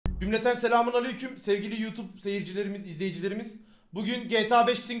Cümleten selamun aleyküm sevgili YouTube seyircilerimiz, izleyicilerimiz. Bugün GTA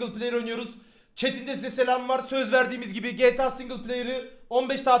 5 single player oynuyoruz. Chat'inde size selam var. Söz verdiğimiz gibi GTA single player'ı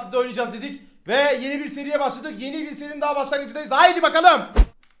 15 tatilde oynayacağız dedik. Ve yeni bir seriye başladık. Yeni bir serinin daha başlangıcındayız. Haydi bakalım.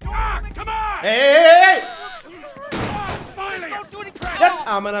 Hey! Gel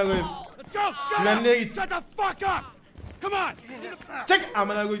amına koyayım. Güvenliğe git. Çek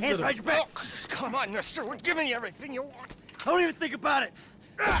amına koyayım. Come on, mister. We're giving you everything you want. I don't even think about it.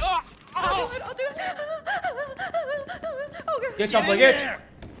 I'll do it. Okay. Geç abla geç.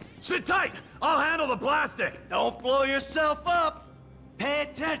 Sit tight. I'll handle the plastic. Don't blow yourself up. Pay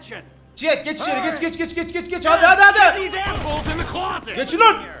attention. Çek geç içeri geç. Hadi. These assholes in the closet. Geçin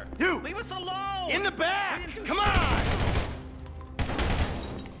lan. You. Leave us alone. In the back. Come on.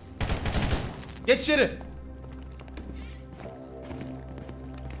 Geç içeri.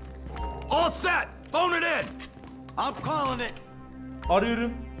 All set. Phone it in. I'm calling it.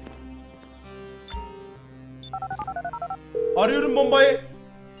 Arıyorum bombayı.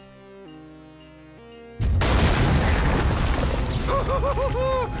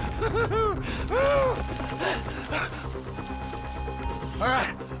 All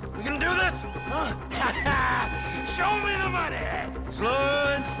right. We gonna do this? Show me the money.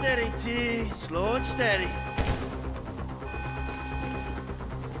 Slow and steady, T. Slow and steady.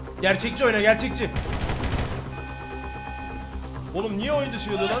 Gerçekçi oyna gerçekçi. Oğlum niye oyun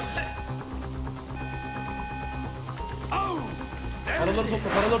dışı oluyor lan?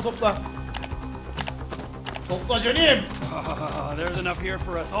 Paraları topla. Topla canım. There's enough here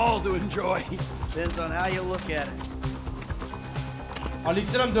for us all to enjoy. Depends on how you look at it.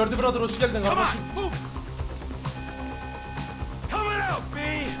 Aleykümselam dördü brother hoş geldin kardeşim. Coming out,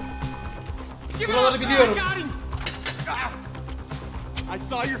 B. Buraları biliyorum. I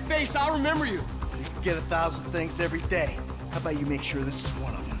saw your face. I remember you. You can get 1,000 things every day. How about you make sure this is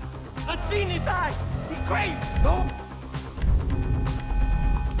one of them? I've seen his eyes. He's crazy. No.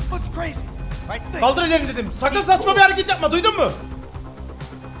 What's crazy? Right thing. Kaldır ellerini dedim. Sakın saçma bir hareket yapma duydun mu?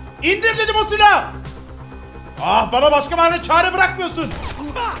 İndir dedim o silahı. Ah bana başka bir çare bırakmıyorsun.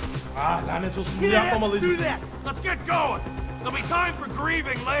 Ah lanet olsun bunu yapmamalıydım. Let's get going. There'll be time for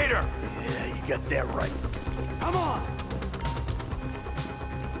grieving later. Yeah, you got that right. Come on.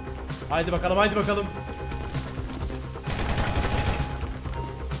 Haydi bakalım.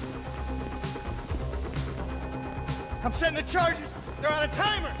 I'm setting the charges. They're on a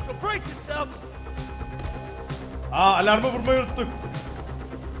timer, so brace yourselves. Aa alarmı vurmayı unuttuk.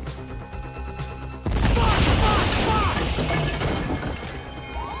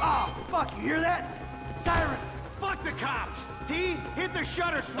 Oh, fuck, you hear that? Siren. Fuck the cops. T, hit the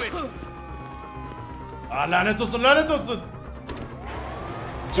shutter switch. Aa lanet olsun.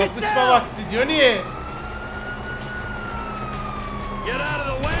 Çatışma vakti Johnny. Get out of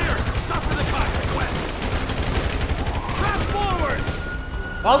the way or suffer the consequence. Press forward.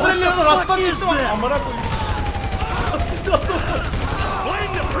 Kaldır ellerini rastlan çıktı bak. Amına koyayım.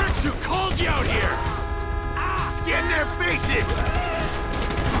 Blame the pricks who called you out here. Get in their faces.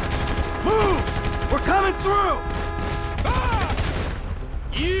 Move! We're coming through.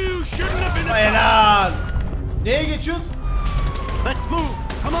 You shouldn't have been. Helal. Neye geçiyoruz? Let's move.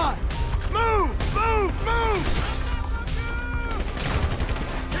 Come on. Move.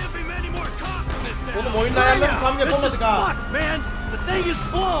 Can't be many more cops in this town. Oğlum oyunun ayarlarını tam yapamadık ha. Fuck, man. The thing is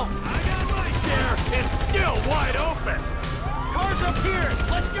blown. I got my share. It's still wide open. Cars up here.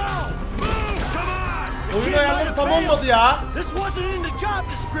 Let's go. Move! Come on! Oyun ayarları tam olmadı ya. This wasn't in the job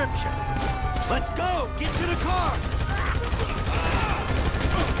description. Let's go. Get to the car.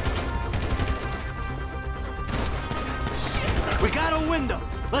 We got a window.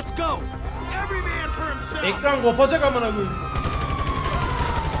 Let's go. Every man for himself. Ekran kopacak amına koyayım.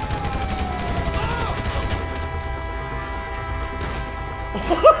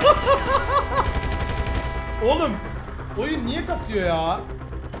 Oğlum oyun niye kasıyor ya?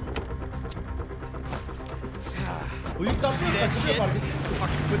 Oyun kasıyor kaçıyor fark ettin mi?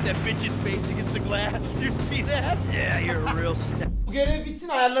 Put that bitch's face against the glass. You see that? Yeah, you're a real snap. Bu görev bitsin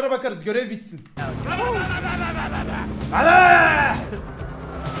ayarlara bakarız. Görev bitsin. Hadi!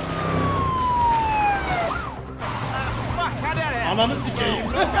 Ananı sikeyim.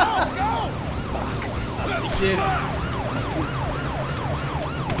 Sikeyim.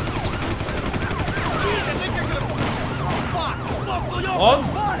 Lan!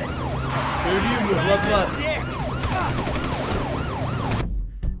 Ölüyüm bu lazlar.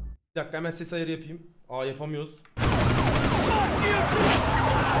 Bir dakika hemen ses ayarı yapayım. Aa yapamıyoruz.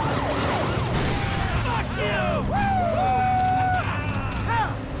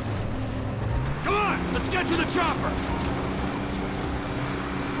 Come on, let's get to the chopper.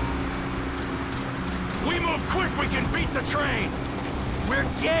 move quick, we can beat the train. We're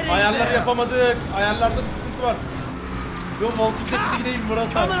getting Ayarları there. yapamadık. Ayarlarda bir sıkıntı var. Yo Walking Dead'de gideyim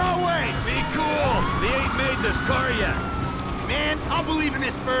Murat Coming abi. our way. Be cool. They ain't made this car yet. Man, I'll believe in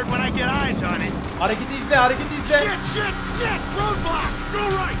this bird when I get eyes on it. Hareketi izle, hareketi izle. Shit! Roadblock! Go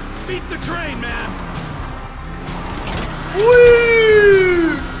right. Beat the train, man.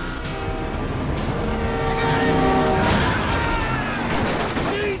 Uy!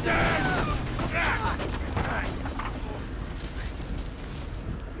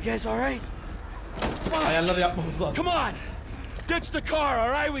 You guys all right? Ayarları yapmamız lazım. Come on. Ditch the car, all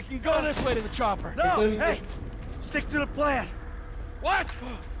right? We can go this way to the chopper. No, hey! Stick to the plan. What?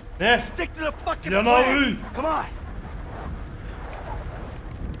 Ne? Stick to the fucking Plana plan. uy. Come on.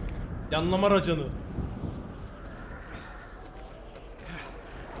 Yanlama racanı.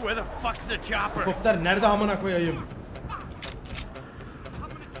 Where the fuck's the chopper? Helikopter nerede amına koyayım? I'm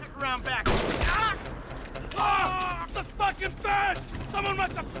gonna check around back. Ah! The fucking bed! Someone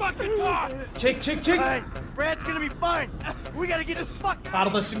must have fucking talked! Çek çek çek. All right, Brad's gonna be fine. We gotta get the fuck out.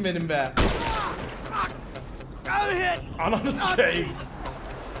 Kardeşim benim be. I'm hit. Ananı sikeyim.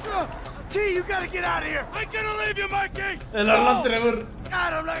 T, you gotta get out of here. I'm gonna leave you, Mikey! Helal lan Trevor. God,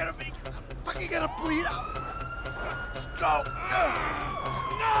 I'm not gonna make it. I'm fucking gonna bleed out. Go.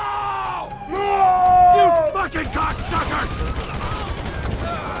 No! You fucking cocksucker!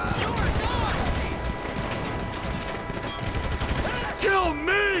 Kill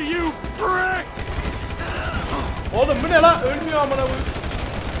me, you pricks! Oğlum bu ne la? Ölmüyor amına koyayım.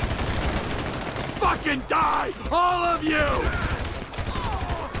 Fucking die, all of you!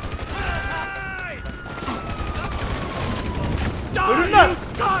 Die, Ölün lan! you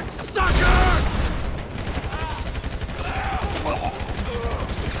cocksucker!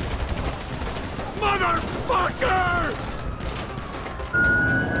 Motherfuckers!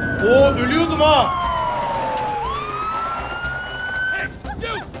 Oo ölüyordum ha. Hey,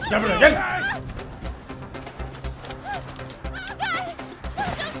 you! Gel buraya gel.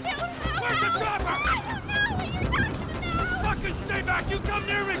 Where's the chopper? Fucking stay back! You come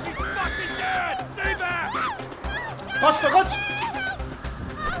near me, she's fucking dead! Stay back! Kaç da kaç.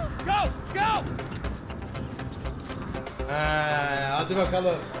 Go! Go! Hadi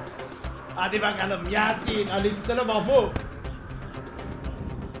bakalım. Hadi bakalım Yasin. Aleykümselam Abu.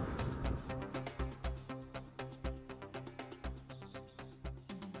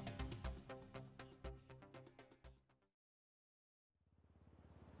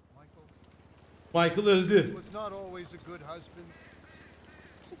 Michael öldü. Was not always a good husband,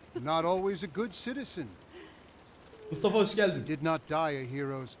 not always a good citizen. Mustafa hoş geldin. Did not die a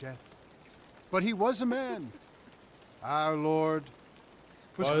hero's death, but he was a man. Our Lord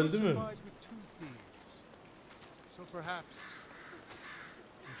was Öldü mü? crucified with 2 thieves. So perhaps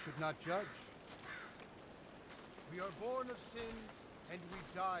we should not judge. We are born of sin and we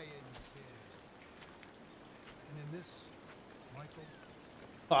die in sin. And in this, Michael,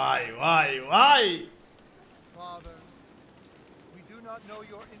 Vay vay vay. Father, we do not know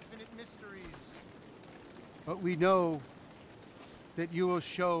your infinite mysteries, but we know that you will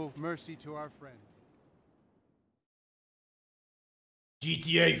show mercy to our friend.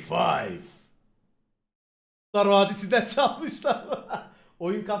 GTA 5. Star Vadisi'nden çalmışlar.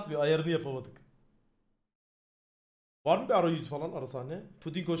 Oyun kasmıyor. Ayarını yapamadık. Var mı bir arayüzü falan ara sahne?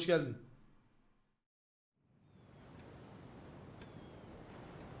 Puding hoş geldin.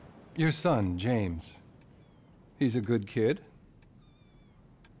 Your son, James. He's a good kid.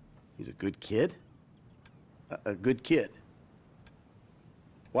 He's a good kid? A good kid?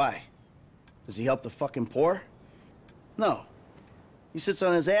 Why? Does he help the fucking poor? No. He sits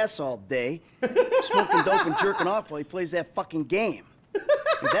on his ass all day, smoking dope and jerking off while he plays that fucking game.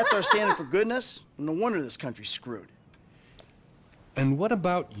 If that's our standard for goodness, no wonder this country's screwed. And what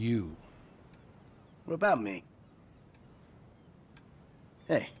about you? What about me?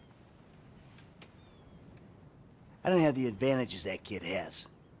 Hey. I don't have the advantages that kid has.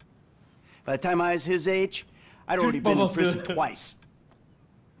 By the time I was his age, I'd already been in prison twice.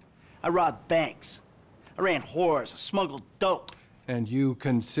 I robbed banks. I ran whores. I smuggled dope. And you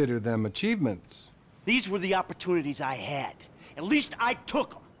consider them achievements? These were the opportunities I had. At least I took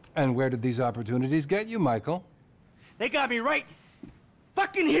them. And where did these opportunities get you, Michael? They got me right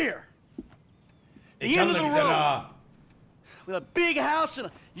fucking here. The end of the road. With a big house and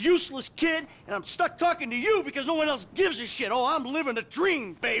a useless kid, and I'm stuck talking to you because no one else gives a shit. Oh, I'm living a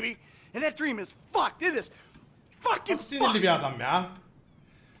dream, baby. And that dream is fucked. It is fucking Çok sinirli bir adam ya.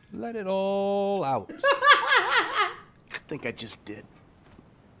 Let it all out. I think I just did.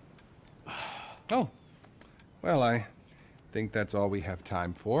 Oh, well, I think that's all we have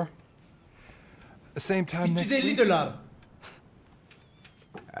time for. The same time next week? $350.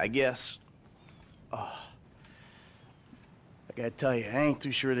 I guess. I gotta tell you, I ain't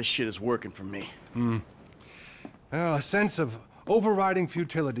too sure this shit is working for me. Well, a sense of overriding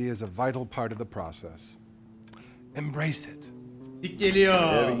futility is a vital part of the process. Embrace it. Dik geliyor.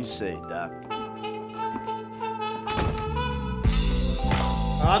 Whatever you say, Doc.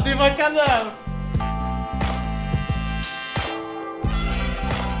 Hadi bakalım.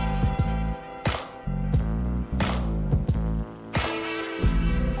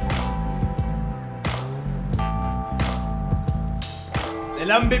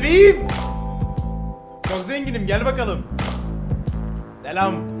 Selam bebeğim. Çok zenginim, gel bakalım.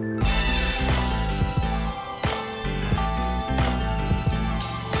 Selam.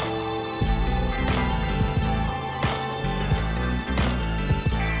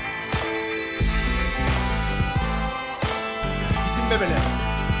 Bizim bebeler.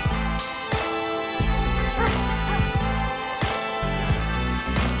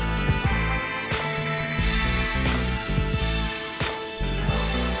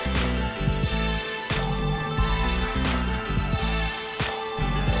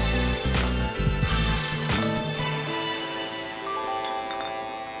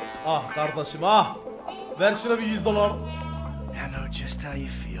 Ah kardeşim ah. Ver şuna bir $100. I know just how you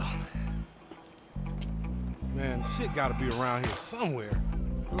feel. Man, shit gotta be around here somewhere.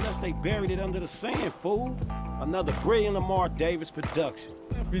 Unless they buried it under the sand, fool. Another brilliant Lamar Davis production.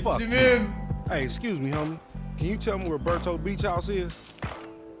 Müslümüm. Hey, excuse me, homie. Can you tell me where Berto Beach House is?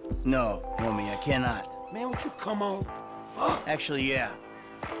 No, homie, I cannot. Man, would you come on? Fuck. Actually, yeah.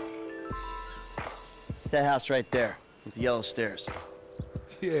 It's that house right there with the yellow stairs.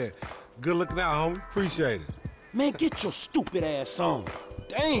 Yeah. Good looking out, homie. Appreciate it. Man, get your stupid ass on.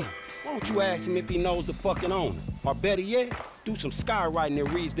 Damn. Why don't you ask him if he knows the fucking owner? Or better yet, do some skywriting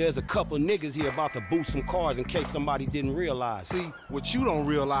that reads there's a couple niggas here about to boost some cars in case somebody didn't realize. See, what you don't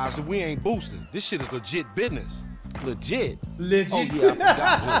realize is we ain't boosting. This shit is legit business. Legit. Legit. Oh yeah,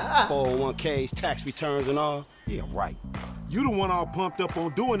 I forgot. 401ks, tax returns and all. Yeah, right. You the one all pumped up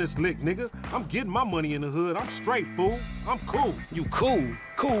on doing this lick, nigga. I'm getting my money in the hood. I'm straight, fool. I'm cool. You cool?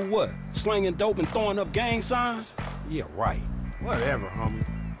 Cool what? Slinging dope and throwing up gang signs? Yeah, right. Whatever, homie.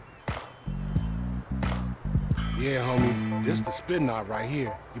 Yeah, homie. This the spin knot right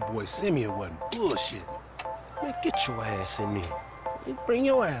here. Your boy Simeon wasn't bullshit. Man, get your ass in there. Hey, bring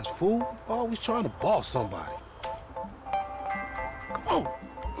your ass, fool. Always trying to boss somebody. Come on.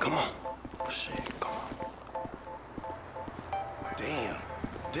 Come on. Shit, come on. Damn.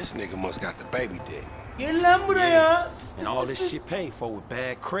 This nigga must got the baby dick. Gel lan buraya. Pis, And all this shit paid for with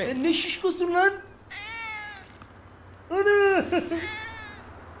bad credit. Ne şişkosun lan? Ana.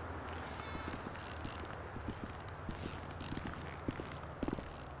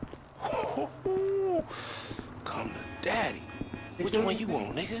 Come to daddy. Which one you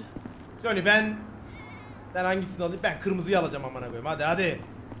want, nigga? Johnny ben hangisini alayım? Ben kırmızıyı alacağım amına koyayım. Hadi hadi.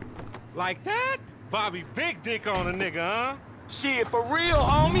 Like that? Bobby big dick on a nigga, huh? Shit, for real,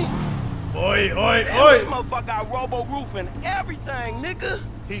 homie. Oy oy Damn, oy. this motherfucker got robo roof and everything, nigga.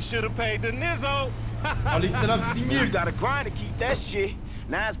 He should have paid the nizzo. Aleykümselam You Stingir. gotta grind to keep that shit.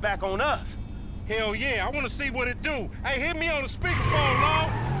 Now it's back on us. Hell yeah, I want to see what it do. Hey, hit me on the speakerphone, Long.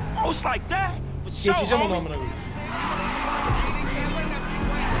 Oh, it's like that? For sure, Geçeceğim onu homie. amına koyayım.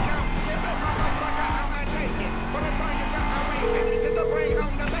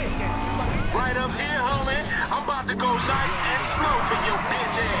 Right up here, homie. I'm about to go nice and slow for your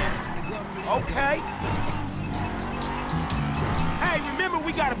bitch ass. Okay. Hey, remember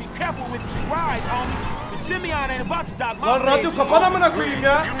we gotta be careful with these rides, homie. The Simeon ain't about to dock my Lan radyo baby. kapan amına koyayım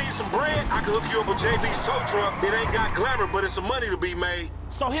ya. You need some bread? I can hook you up with JB's tow truck. It ain't got glamour, but it's some money to be made.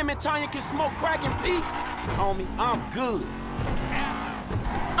 So him and Tanya can smoke crack in peace? Homie, I'm good.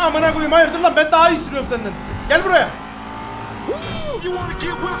 Amına koyayım hayırdır lan ben daha iyi sürüyorum senden. Gel buraya. You want to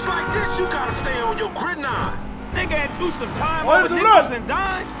get whips like this, you gotta stay on your gridiron. Nigga ain't do some time Why over the nickels run? and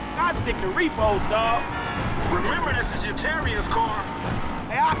dimes. I stick to repos, dog. Remember, this is your Terrier's car.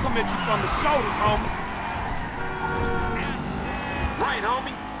 Hey, I'll come at you from the shoulders, homie. Right,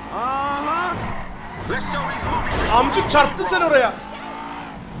 homie? Uh-huh. Let's show these movies. Amcık çarptı sen oraya.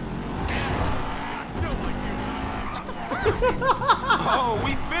 Oh,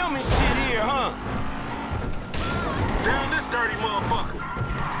 we filming shit here, huh? Down this dirty motherfucker.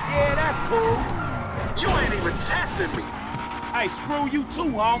 Yeah, that's cool. You ain't even testing me. Hey, screw you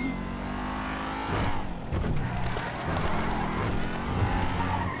too, homie.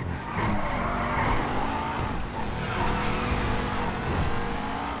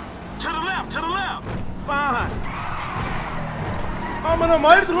 To the left, to the left. Fine. Amına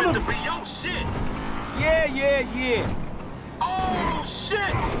hayırdır Meant to oğlum. be your shit. Yeah. Oh,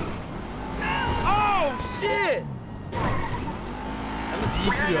 shit! Oh, shit! Yalnız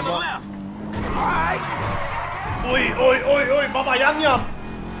iyi sürüyor bak. Alright. Oy baba yan.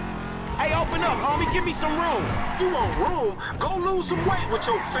 Hey, open up, homie. Give me some room. You want room? Go lose some weight with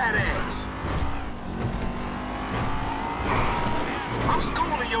your fat ass. I'm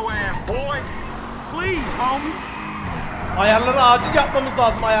schooling your ass, boy. Please, homie. Ayarları acil yapmamız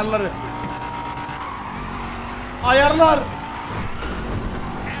lazım ayarları. Ayarlar.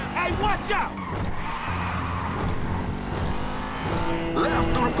 Hey, watch out.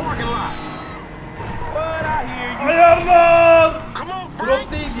 Left through the parking lot. What I hear you. Ayarlar. Come on, Frank.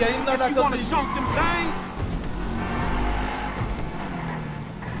 Drop değil yayınla You alakalı wanna değil. chunk them things?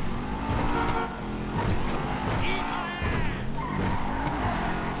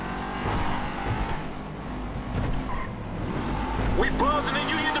 We buzzing in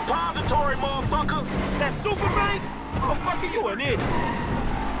Union Depository, motherfucker. That super bank? Motherfucker, you an idiot.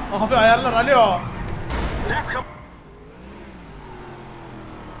 Abi ayarlar alo. That's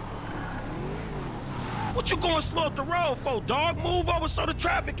What you going slow up the road for, dog? Move over so the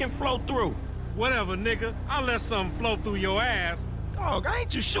traffic can flow through. whatever, nigga. I'll let something flow through your ass. Dog, I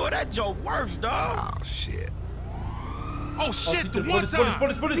ain't too sure that joke works, dog. Oh, shit. Oh, shit, the one Polis.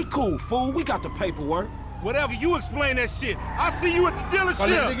 time. Be cool, fool. We got the paperwork. Whatever, you explain that shit. I'll see you at the Galeride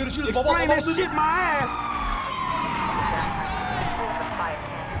dealership. görüşürüz baba. Explain that shit my ass.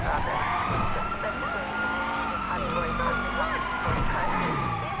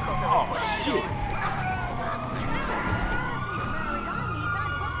 Oh, shit.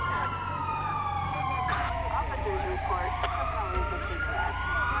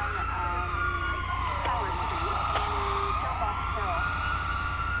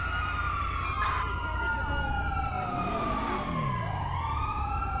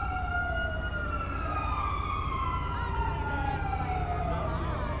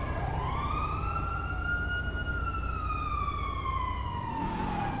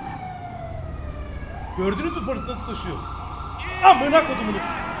 Gördünüz mü polis nasıl koşuyor? Amına kodumunu.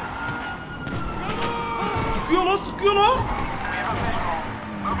 Sıkıyor lan.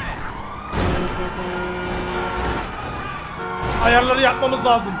 Ayarları yapmamız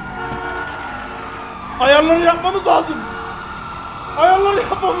lazım.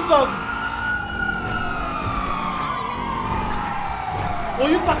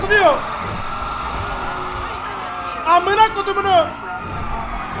 Oyun takılıyor. Amına kodumunu.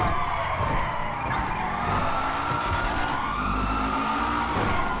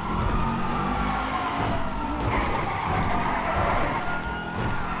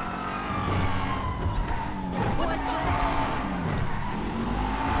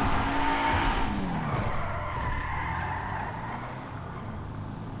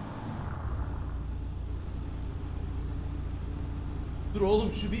 Dur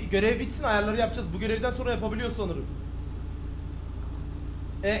oğlum şu bir görev bitsin ayarları yapacağız. Bu görevden sonra yapabiliyor sanırım.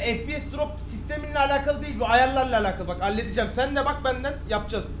 FPS drop sisteminle alakalı değil bu ayarlarla alakalı bak halledeceğim. Sen de bak benden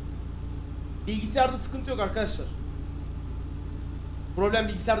yapacağız. Bilgisayarda sıkıntı yok arkadaşlar. Problem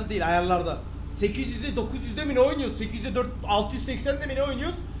bilgisayarda değil ayarlarda. 800'e 900'de mi ne oynuyoruz? 800'e 680'de mi ne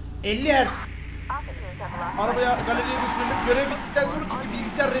oynuyoruz? 50 Hz. Arabaya galeriye götürelim. Görev bittikten sonra çünkü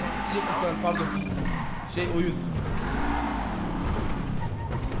bilgisayar reset içecek bu sefer. Pardon oyun.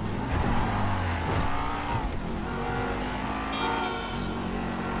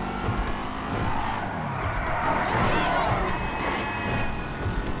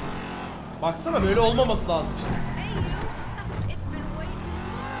 Baksana böyle olmaması lazım işte.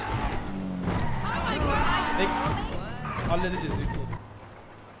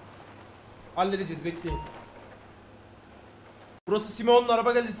 Halledeceğiz bekleyin. Burası Simeon'un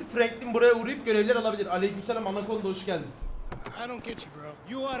araba galerisi. Franklin buraya uğrayıp görevler alabilir. Aleykümselam Anaconda hoş geldin. I don't get you, bro.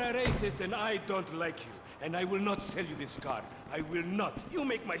 You are a racist and I don't like you. And I will not sell you this car. I will not. You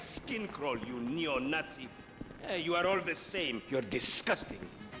make my skin crawl, you neo-Nazi. You are all the same. You're disgusting.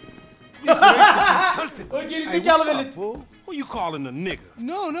 This racist insulted me. O gerizekalı velet. fool? Who you calling a nigga?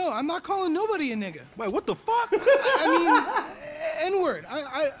 No, I'm not calling nobody a nigga. Wait, what the fuck? I mean, N-word.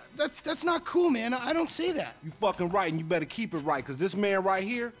 That's not cool, man. I don't say that. You fucking right, and you better keep it right, because this man right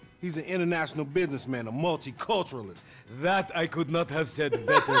here, he's an international businessman, a multiculturalist. That I could not have said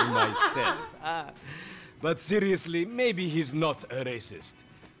better myself. But seriously, maybe he's not a racist.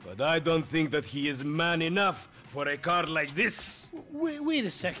 But I don't think that he is man enough for a car like this. Wait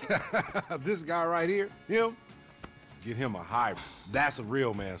a second. This guy right here, him, get him a hybrid. That's a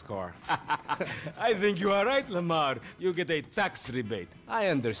real man's car. I think you are right, Lamar. You get a tax rebate. I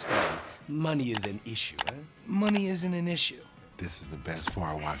understand. Money is an issue, eh? Money isn't an issue. this is the best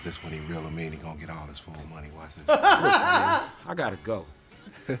part. Watch this when he reel him in. He gonna get all his full money. Watch this. I gotta go.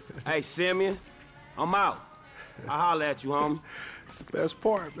 Hey, Simeon, I'm out. I'll holler at you, homie. It's the best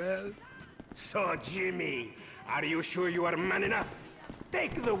part, man. So, Jimmy, are you sure you are man enough?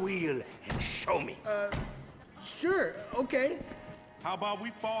 Take the wheel and show me. Sure, okay. How about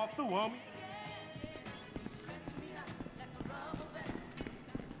we fall through, homie?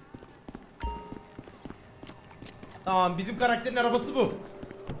 Tamam, bizim karakterin arabası bu.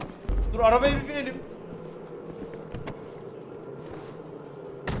 Dur arabaya bir binelim.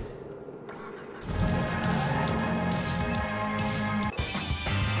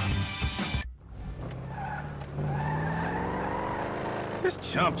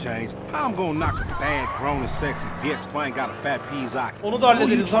 This chump change. How I'm gonna knock a bad, grown and sexy bitch if I ain't got a fat peas Onu da Who you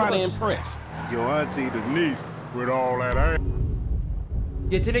hallederiz trying to arkadaş. impress? Your auntie Denise with all that ass.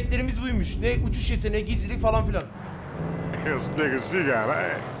 Yeteneklerimiz buymuş. Ne uçuş yeteneği, gizlilik falan filan. This nigga, she got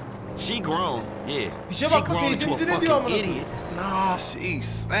ass. She grown, yeah. Piçe She bak bu grown into a teyzemize ne fucking diyor amına idiot. koyayım? Nah, she's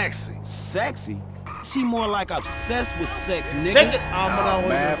sexy. Sexy? She more like obsessed with sex, nigga. Check it amına Nah,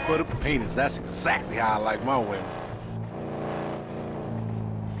 koyayım. mad for the penis. That's exactly how I like my women.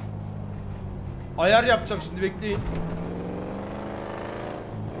 Ayar yapacağım şimdi, bekleyin.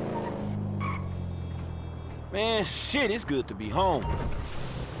 Man, shit, it's good to be home.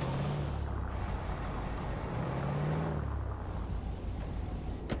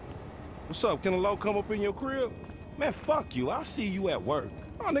 What's up? Can a low come up in your crib? Man, fuck you. I'll see you at work.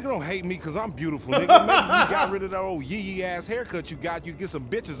 Oh, nigga, don't hate me because I'm beautiful, nigga. Maybe you got rid of that old yee-yee ass haircut you got. You get some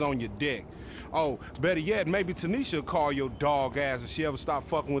bitches on your dick. Oh, better yet, maybe Tanisha will call your dog ass if she ever stop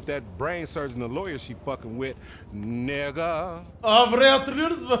fucking with that brain surgeon, the lawyer she fucking with, nigga. Aa, burayı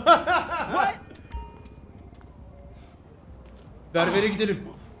hatırlıyorsunuz mu? What? Berbere gidelim.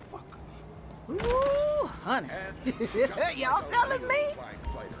 Ooh, honey. Y'all telling me?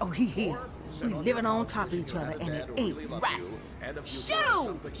 Oh, he here. We living on top of each other, and it ain't right.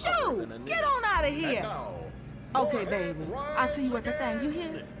 Shoo! Shoo! Get on out of here. Okay, baby. I see you at the thing. You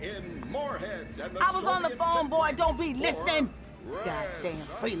hear? I was on the phone, boy. Don't be listening. Goddamn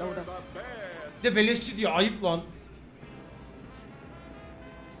freeloader. Bir de beleşçi diyor. Ayıp lan.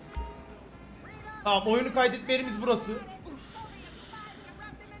 Tamam, oyunu kaydetme yerimiz burası.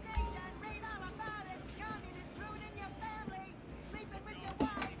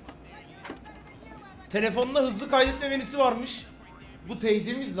 Telefonunda hızlı kaydetme menüsü varmış. Bu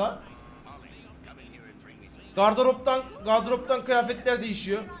teyzemiz la. Gardıroptan kıyafetler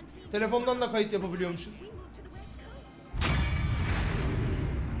değişiyor. Telefondan da kayıt yapabiliyormuşuz.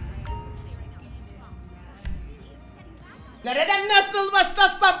 Nereden nasıl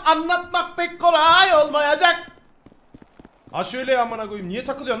başlasam anlatmak pek kolay olmayacak. Ha şöyle ya amına koyayım. Niye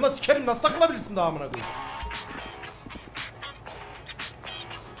takılıyorsun lan, sikerim, nasıl takılabilirsin daha amına koyayım.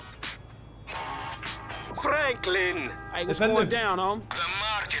 Franklin! Hey, what's going down, homie? The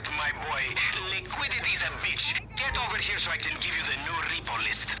market, my boy. Liquidity's a bitch. Get over here so I can give you the new repo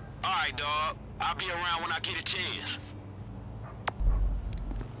list. All right, dog. I'll be around when I get a chance.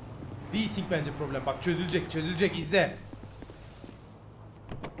 V-Sync bence problem. Bak çözülecek izle.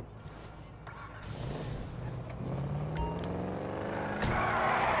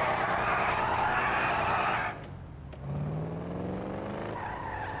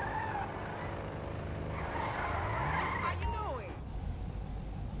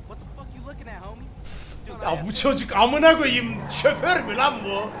 Ya bu çocuk amına koyayım, şoför mü lan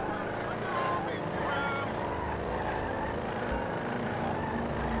bu?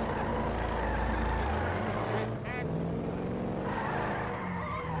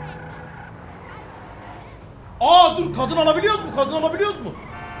 Aa dur, kadın alabiliyoruz mu? Kadın alabiliyoruz mu?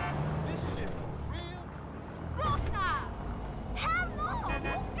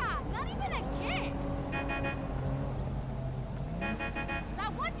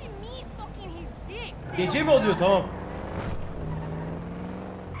 Gece mi oluyor? Tamam.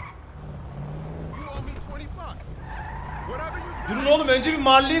 Durun oğlum, önce bir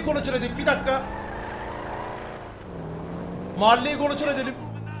mahalleyi kontrol edelim. Bir dakika. Mahalleyi kontrol edelim.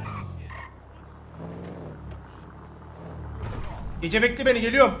 Gece bekle beni,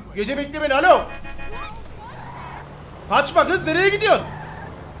 geliyorum. Gece bekle beni, alo. Kaçma kız, nereye gidiyorsun?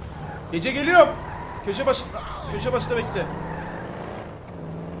 Gece geliyorum. Köşe başında bekle.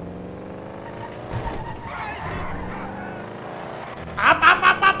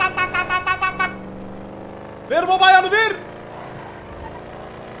 Ver baba ayağını, ver.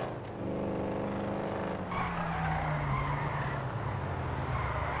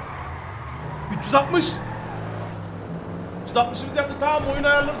 ...360. 360'ımız yaptı. Tamam, oyun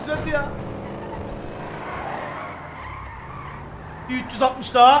ayarları düzeldi ya. Bir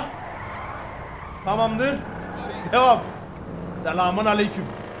 360 daha. Tamamdır. Devam. Selamun aleyküm.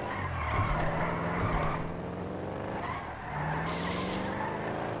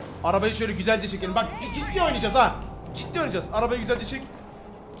 Arabayı şöyle güzelce çekelim. Bak ciddi oynayacağız ha. Ciddi oynayacağız. Arabayı güzelce çek.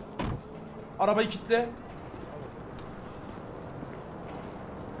 Arabayı kitle.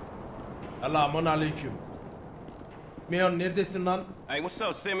 Selamun aleyküm. Meon neredesin lan? Hey, what's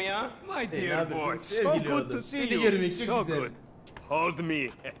up, Simeon? My dear boy, so good to see Seni you. görmek çok So güzel. good. Hold me.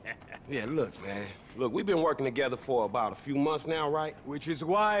 Yeah, look, man. Look, we've been working together for about a few months now, right? Which is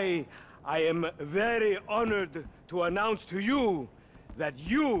why I am very honored to announce to you that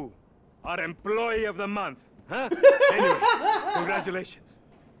you are Employee of the Month. Huh? Anyway, congratulations.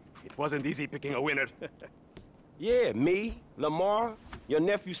 It wasn't easy picking a winner. Yeah, me, Lamar, your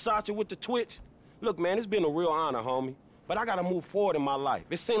nephew Sacha with the Twitch. Look, man, it's been a real honor, homie. But I gotta move forward in my life.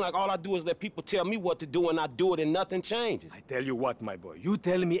 It seems like all I do is let people tell me what to do and I do it and nothing changes. I tell you what, my boy. You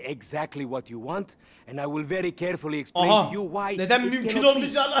tell me exactly what you want and I will very carefully explain to you why neden it mümkün cannot be.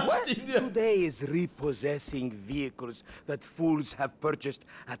 olmayacağını açıklayayım diyor. Today is repossessing vehicles that fools have purchased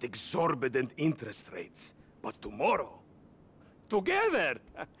at exorbitant interest rates. But tomorrow, together,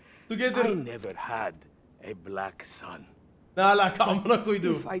 I never had a black son. Ne alaka amına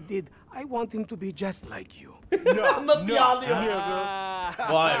koyduğum. If I did, I want him to be just like you. Nasıl yağlıyor?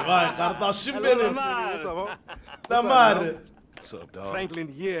 Vay vay kardeşim benim. Lamar. What's up, dog? Franklin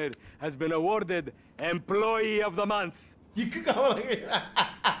here has been awarded Employee of the Month. Yıkık amına koyayım.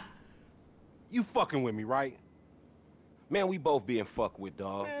 You fucking with me, right? Man, we both being fucked with,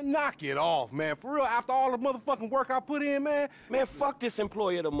 dog. Man, knock it off, man. For real, after all the motherfucking work I put in, man. Man, fuck this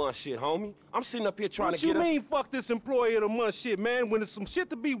Employee of the Month shit, homie. I'm sitting up here trying to get us... What you mean, fuck this Employee of the Month shit, man? When there's some shit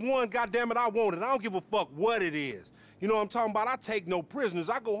to be won, goddammit, I want it. I don't give a fuck what it is. You know what I'm talking about? I take no prisoners.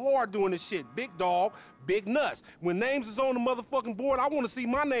 I go hard doing this shit. Big dog, big nuts. When names is on the motherfucking board, I want to see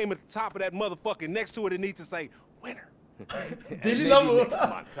my name at the top of that motherfucking next to it. It needs to say, winner. Deli lan bu.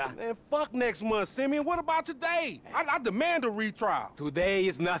 Man, fuck next month, Simeon. What about today? I demand a retrial. Today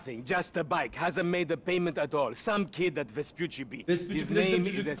is nothing, just a bike. Hasn't made a payment at all. Some kid at Vespucci Beach. His name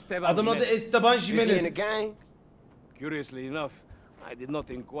is Esteban Adamın adı Esteban Is he in the Jimenez. gang? Curiously enough, I did not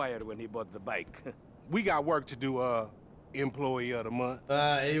inquire when he bought the bike. We got work to do, Employee of the Month.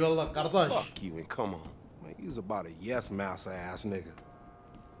 Ha eyvallah kardeş. Fuck you and come on. Man, he's about a yes mouse ass nigga.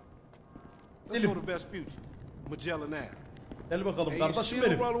 Let's Dilim. go to Vespucci. Magellan Ave. Gel bakalım Hey, you kardeşim still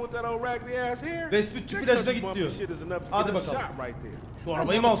benim. rolling with that old raggedy ass hair? Vespucci That plajına country git bumpkin diyor. shit is enough to Hadi get a bakalım. shot right there. Şu I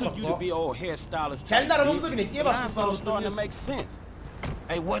arabayı mı never alsak took you to lan? be old hairstylist Kendi type, arabamıza bitch. binek. Niye Now başkasının it's all arabasına starting to biniyorsun? make sense.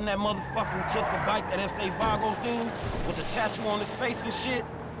 Hey, wasn't that motherfucker who took the bike, that S.A. Vagos dude, with the tattoo on his face and shit?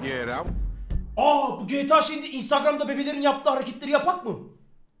 Yeah, that Aa bu GTA şeyinde Instagram'da bebelerin yaptığı hareketleri yapak mı?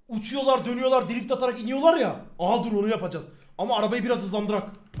 Uçuyorlar, dönüyorlar, drift atarak iniyorlar ya. Aha dur onu yapacağız. Ama arabayı biraz hızlandırak.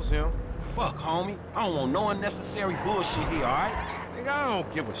 was him. Fuck, homie. I don't want no unnecessary bullshit here, all right? Nigga, I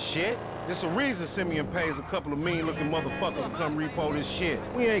don't give a shit. There's a reason Simeon pays a couple of mean-looking motherfuckers to come repo this shit.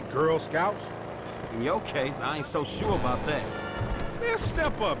 We ain't Girl Scouts. In your case, I ain't so sure about that. Man,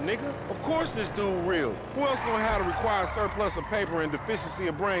 step up, nigga. Of course this dude real. Who else gonna have the required surplus of paper and deficiency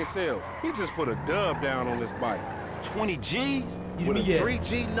of brain cells? He just put a dub down on this bike. 20 G's? With a 20G.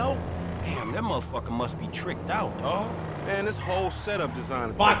 3G note? Damn, that motherfucker must be tricked out, dog. Man, this whole setup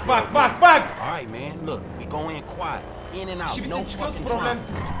designed to Bak take bak your bak bak. All right, man, look, we go in quiet. In and out, İşi no bitip çıkıyoruz fucking drama.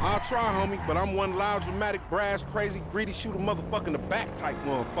 problemsiz. I'll try, homie, but I'm one loud, dramatic, brass, crazy, greedy, shoot a motherfucker in the back type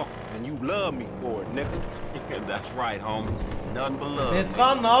motherfucker. And you love me for it, nigga. That's right, homie. Nothing but love.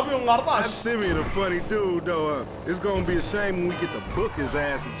 Netkan ne yapıyorsun That kardeş? Simeon a funny dude, though. It's gonna be a shame when we get to book his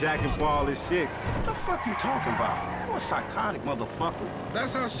ass and jack him for all this shit. What the fuck you talking about? You a psychotic motherfucker.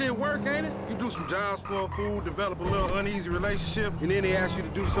 That's how shit work, ain't it? You do some jobs for a fool, develop a little uneasy relationship, and then they ask you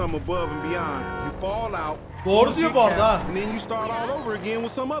to do something above and beyond. You fall out. Doğru you diyor get bu arada ha. capped, and then you start all over again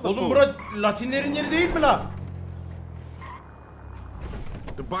with some other Oğlum fool. bura Latinlerin yeri değil mi la?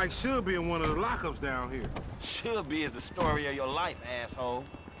 The bike should be in one of the lockups down here. Should be is the story of your life, asshole.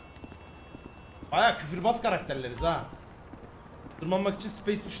 Baya küfürbaz karakterleriz ha. Tırmanmak için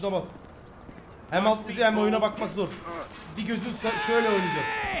space tuşuna bas. Hem alt dizi hem oyuna bakmak zor. Bir gözün şöyle oynayacak.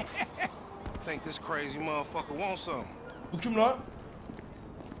 Think this crazy motherfucker wants something. Bu kim lan?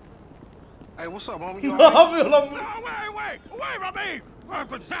 Hey, what's up, homie? You Ne all right? yapıyor lan bu? Wait from me!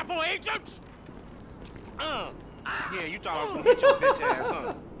 For example, agents! Yeah, you thought I was gonna hit your bitch ass,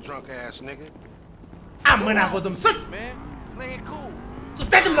 huh? Drunk ass nigga. Amına kodum sus! Man, play it cool.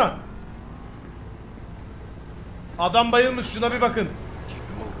 Sus dedim lan! Adam bayılmış, şuna bir bakın. Keep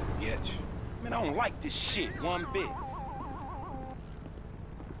it moving, bitch. Man, I don't like this shit one bit.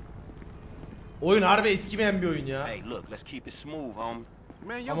 Oyun harbi eskimeyen bir oyun ya. Hey, look, let's keep it smooth, homie.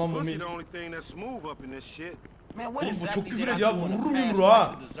 Man, your Tamam, pussy Mami. the only thing that's smooth up in this shit. Man, what Oğlum bu çok exactly küfür did I ediyor do ya. in the Vururum past yumruğu ha.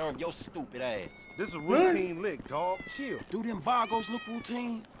 life to deserve your stupid ass? This is a routine lick, dog. Chill. Do them Vagos look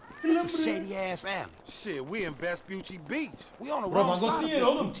routine? It's a shady ass alley. Shit, we in Vespucci Beach. We on the Bro, wrong Vagos'un side of yeri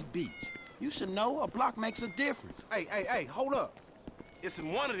oğlum. Vespucci Beach. You should know a block makes a difference. Hey, hold up. It's in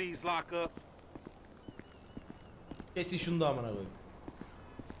one of these lockups. Kesin şunu da amına koyayım.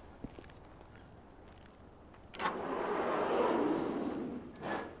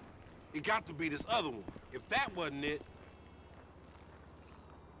 It got to be this other one. If that wasn't it...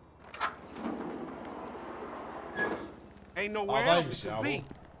 Ain't nowhere else Adaymış it ya could bu. be.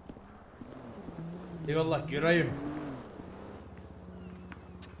 Eyvallah göreyim.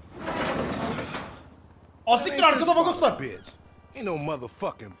 Asiktir arkada Vagos var. Bitch. Ain't no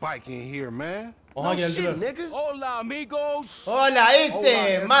motherfucking bike in here, man. Aha geldiler. nigga. Hola, amigos. Hola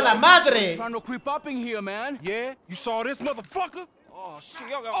ese, mala madre. Trying to creep up in here, man. Yeah? You saw this motherfucker? Oh, shit.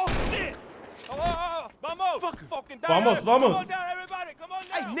 Yo, yo. Oh, shit! Vamos. Fucker. Fucking down. Vamos, vamos. Come on down, everybody. Come on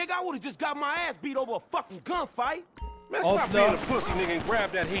Hey, down. nigga, I would've just got my ass beat over a fucking gunfight. Man, Oh, stop no. being a pussy nigga and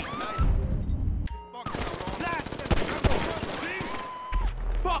grab that heat.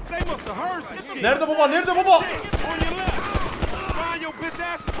 Fuck, they must have heard some shit. Nerede baba? Nerede baba? On your left. Find your bitch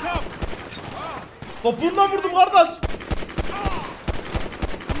ass some cover. Topuğundan vurdum kardeş.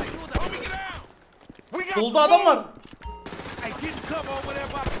 We got Solda adam var. Hey, get the cover over there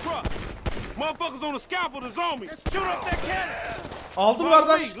by the truck. Motherfuckers on the scaffold is on me. Shoot up that cannon. Aldım Follow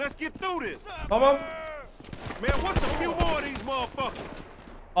kardeş. me, let's get through this. Tamam. Man, what's a few more of these motherfuckers?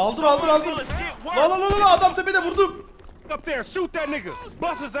 Aldım. La adam tepede vurdum. Up there, shoot that nigga.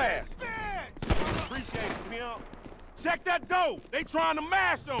 Bust his ass. Appreciate it, pimp. Check that door. They trying to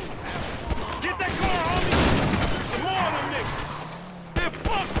mash on me. Get that car, homie. Some more of them niggas. Man,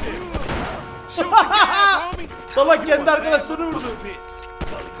 fuck this. Shoot the gas, homie. Salak kendi arkadaşlarını vurdu.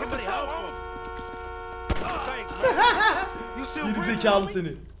 Get the fuck, homie. Thanks, man. You still Geri breathing, zekalı homie?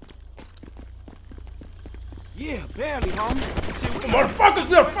 seni. Yeah, barely, homie. Motherfuckers,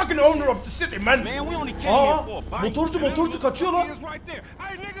 they're fucking owner of the city, man. Man, we only came here for a bite. Motorcu kaçıyor lan. He is right there.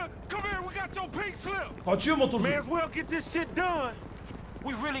 Hey, nigga, come here. We got your pink slip. Kaçıyor motorcu. May as well get this shit done.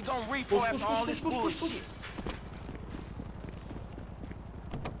 We really gonna repo Koş, after koş, all this koş, koş, koş, koş. bullshit.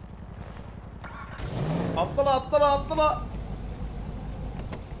 Atla.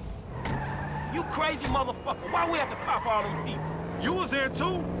 You crazy motherfucker. Why we have to pop all them people? You was there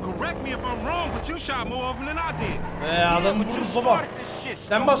too. Correct me if I'm wrong, but you shot more of them than I did. Adam but you vurmuş baba. started this shit,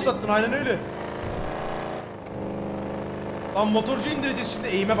 Sen stupid. başlattın aynen öyle. Lan motorcu indireceğiz şimdi.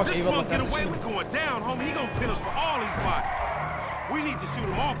 Eğime bak, This eyvallah punk get away, kardeşim. we going down, homie. He gonna pin us for all these bikes. We need to shoot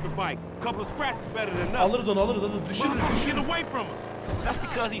him off the bike. Couple of scratches better than nothing. Alırız onu. Düşürürüz. Motherfuckers get away from us. That's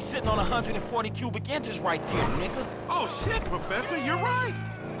because he's sitting on 140 cubic inches right there, nigga. Oh shit, Professor, you're right.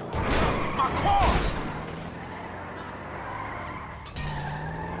 My car!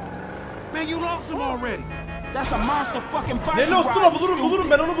 Man, you lost him already. That's a monster fucking bike. Ne you lost riding, lan? Bulurum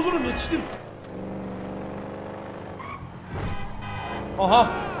stupid. ben onu bulurum, yetiştim. Aha.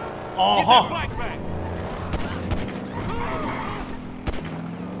 Get that bike back.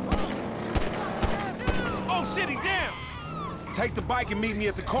 Oh shit, he down. Take the bike and meet me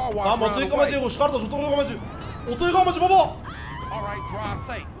at the car wash. Tamam, oto yıkamacıya koş kardeş, oto yıkamacı. Oto yıkamacı baba. All right, drive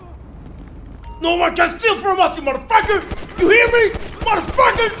safe. No one can steal from us, you motherfucker! You hear me?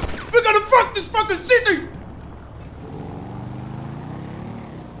 Motherfucker! We're gonna fuck this fucking city!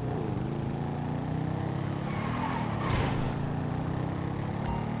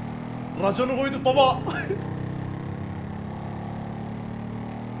 Raconu koyduk baba.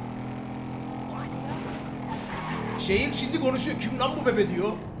 Şehir şimdi konuşuyor. Kim lan bu bebe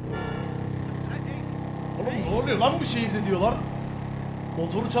diyor. Oğlum ne oluyor lan bu şehirde diyorlar.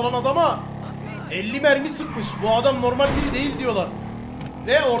 Motoru çalan adama 50 mermi sıkmış. Bu adam normal biri değil diyorlar.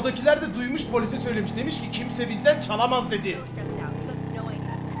 Ve oradakiler de duymuş, polise söylemiş. Demiş ki kimse bizden çalamaz dedi.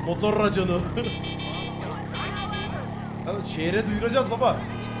 Motor raconu. Ya şehre duyuracağız baba.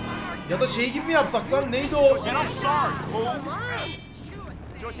 Ya da şey gibi mi yapsak lan? Neydi o? Man, I'm sorry, fool.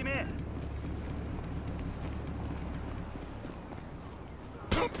 조심해.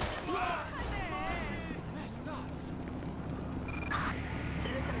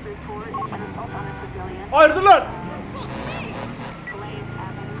 Hayırdır lan?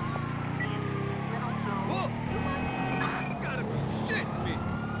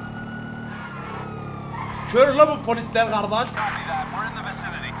 Kör la bu polisler kardeş.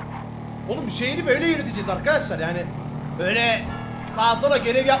 Oğlum şehri böyle yöneteceğiz arkadaşlar, yani böyle sağa sola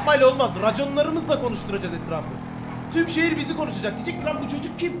görev yapmayla olmaz. Raconlarımızla konuşturacağız etrafı. Tüm şehir bizi konuşacak. Diyecek ki lan bu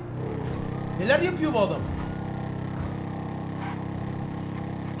çocuk kim? Neler yapıyor bu adam?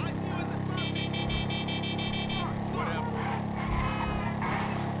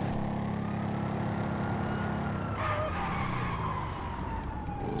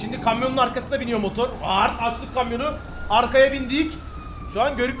 Şimdi kamyonun arkasına biniyor motor. Açtık kamyonu. Arkaya bindik. Şu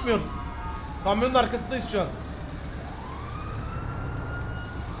an görükmüyoruz. Kamyonun arkasındayız şu an.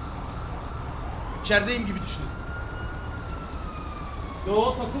 İçerideyim gibi düşünün.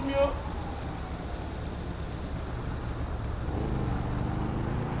 Yo, takılmıyor.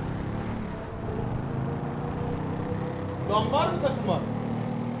 Şu an var mı takılma?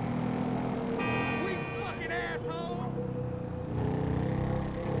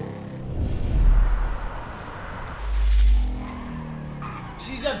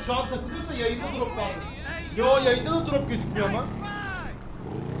 Diyeceğim, şu an takılıyorsa yayında drop var. Yo, yayında da drop gözükmüyor ama.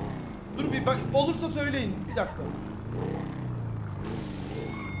 Dur bir bak, olursa söyleyin. Bir dakika.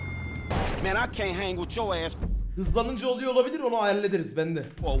 Man, I can't hang with your ass. Hızlanınca oluyor olabilir, onu hallederiz bende.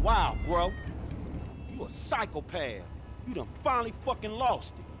 For a while, bro. You a psychopath. You done finally fucking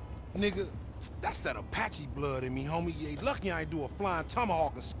lost it. Nigga, that's that Apache blood in me, homie. You ain't lucky I ain't do a flying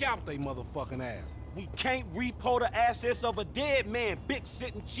tomahawk and scalp they motherfucking ass. We can't repo the assets of a dead man, big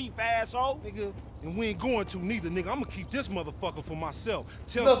sitting chief asshole. Nigga, and we ain't going to neither, nigga. I'm gonna keep this motherfucker for myself.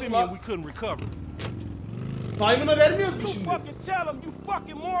 Tell Nasıl Simeon lan? we couldn't recover. Time'ına vermiyoruz mu You şimdi? fucking tell him, you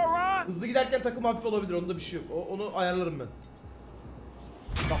fucking moron. Hızlı giderken takım hafif olabilir, onda bir şey yok. Onu ayarlarım ben.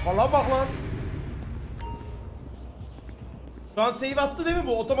 Bak lan bak lan. Şu an save attı değil mi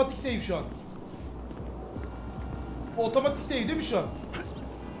bu? Otomatik save şu an. Bu otomatik save değil mi şu an?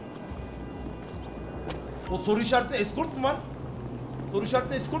 O soru işaretinde escort mu var? Soru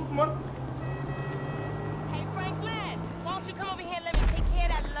işaretinde escort mu var? Hey Franklin, why don't you come over here and let me take care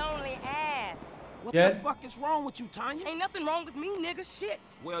of that lonely ass? What Yeah. the fuck is wrong with you, Tanya? Ain't nothing wrong with me, nigga. Shit.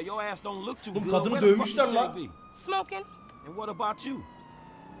 Well, your ass don't look too Oğlum good. kadını Where the fuck dövmüşler is lan. JB? Smoking. And what about you?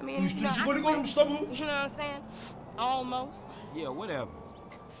 I mean, Uyuşturucu I kolik quit. olmuş la bu. You know what I'm saying? Almost. Yeah, whatever.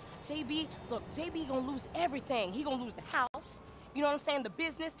 JB, look, JB gonna lose everything. He gonna lose the house. You know what I'm saying? The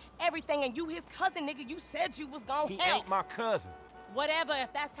business, everything, and you his cousin, nigga. You said you was gonna He help. ain't my cousin. Whatever,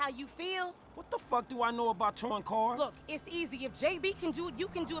 if that's how you feel. What the fuck do I know about towing cars? Look, it's easy. If JB can do it, you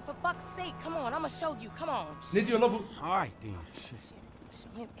can do it for fuck's sake. Come on, I'ma show you. Come on. Ne diyor la bu? All right, then. Shit.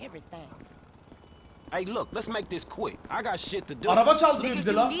 Show him everything. Hey, look, let's make this quick. I got shit to do. Araba çaldırıyor Nigga,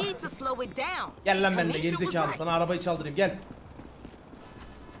 bize you la. need to slow it down. Gel lan benimle Tanisha was gerizekalı. right. Sana arabayı çaldırayım, gel.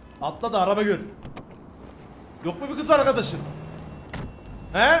 Atla da araba gör. Yok mu bir kız arkadaşın?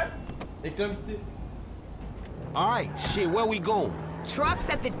 He? Ekran bitti. All right, shit, where we going? Trucks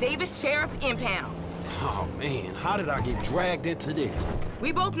at the Davis Sheriff Impound. Oh, man, how did I get dragged into this?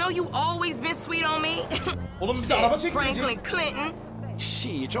 We both know you always been sweet on me. Oğlum bize araba Shit, çektirecek. Franklin Clinton.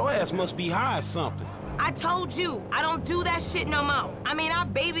 Shit, your ass must be high or something. I told you, I don't do that shit no more. I mean, I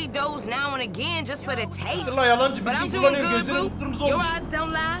baby doze now and again just for the taste. La yalancı But I'm bildiğin doing kullanıyor. good, Gözlerin boo. kıpkırmızı Your olmuş. eyes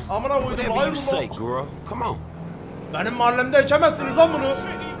don't lie. Amına koydum. Whatever you Hayır say, lan. girl. Come on. Benim mahallemde içemezsiniz lan bunu.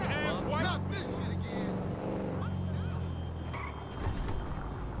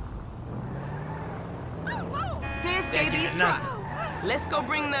 There's JB's truck. Let's go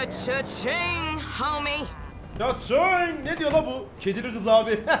bring the cha-ching, homie. Ya çöng. Ne diyor la bu? Kedili kız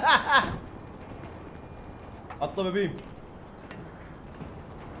abi. Atla bebeğim.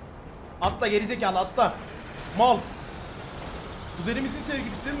 Atla gerizekalı, atla. Mal. Kuzenimizin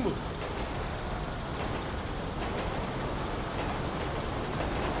sevgilisi değil mi bu?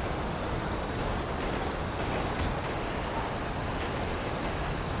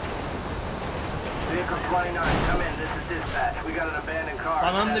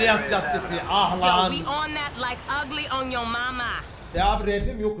 San Andreas Caddesi. Ah Yo, lan. we on that like ugly on your mama. Ya abi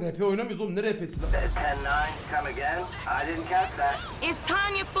RP mi? Yok, RP oynamıyoruz oğlum. Ne RP'si lan? 10-9, come again? I didn't catch that. It's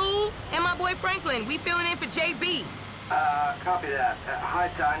Tanya, fool, and my boy Franklin. We filling in for JB. Copy that. Hi,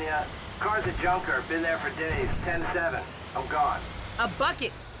 Tanya. Car's a junker. Been there for days. 10-7. I'm gone. A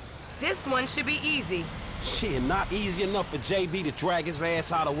bucket. This one should be easy. Shit, not easy enough for JB to drag his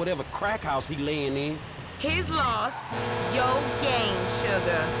ass out of whatever crack house he laying in. His loss, your gain,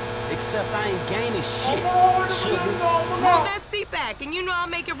 sugar. Except I ain't gaining shit, sugar. Move that seat back, and you know I'll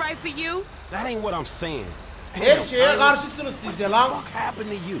make it right for you. That ain't what I'm saying. Her şeye Tanya, karşısınız siz de lan. what the fuck happened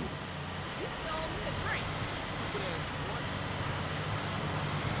to you?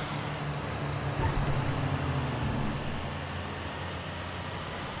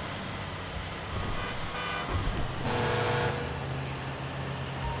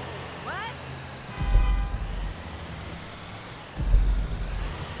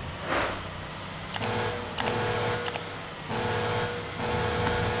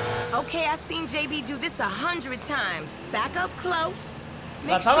 Okay, I've seen JB do this 100 times. Back up close.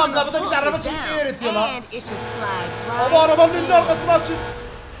 Ya tamam da bu da bir araba çekmeyi öğretiyor lan. And it should slide right. Ama arabanın önünün arkasını açın.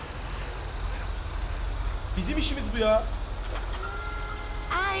 Bizim işimiz bu ya.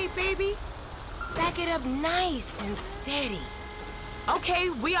 Alright, baby. Back it up nice and steady. Okay,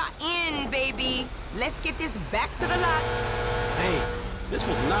 we are in, baby. Let's get this back to the lot. Hey, this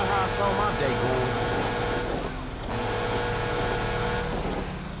was not how I saw my day going.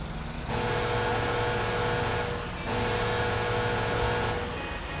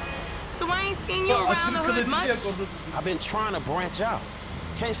 So I ain't seen you around the hood much. I've been trying to branch out.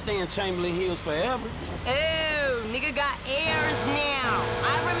 Can't stay in Chamberlain Hills forever. Oh, nigga got airs now.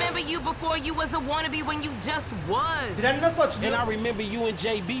 I remember you before you was a wannabe when you just was. And I remember you and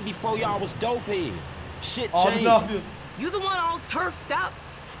JB before y'all was dopehead. Shit changed. You the one all turfed up.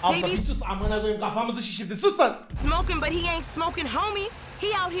 Abla bir sus amına koyayım kafamızı şişirdin sus lan. Smoking but he ain't smoking homies. He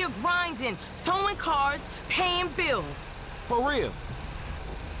out here grinding, towing cars, paying bills. For real.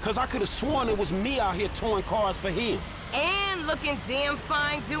 Cause I could have sworn it was me out here towing cars for him. And looking damn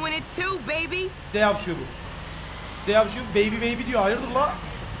fine doing it too, baby. De yapışıyor bu. De yapışıyor baby diyor hayırdır la.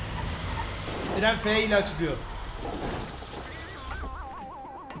 Tren F ile açılıyor.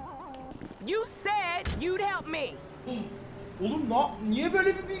 You said you'd help me. Oğlum niye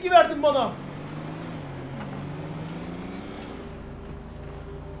böyle bir bilgi verdin bana?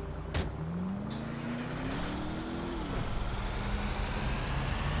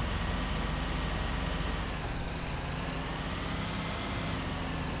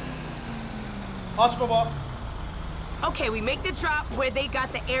 Aç baba. Okay, we make the drop where they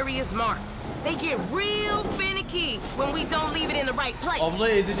got the areas marked. They get real finicky when we don't leave it in the right place.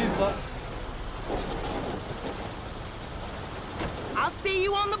 Ablayı ezeceğiz la. I'll see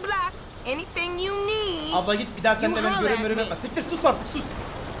you on the block. Anything you need. Abla git bir daha seninle ben görev yapma. Siktir sus artık sus.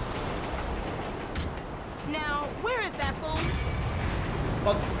 Now, where is that fool?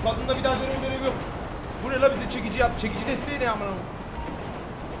 Kadında bir daha görev yok. Bu ne la bize çekici yap. Çekici desteği ne amına?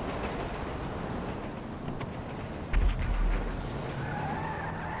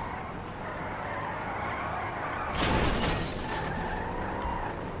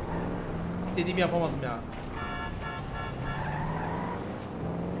 Dediğimi yapamadım ya.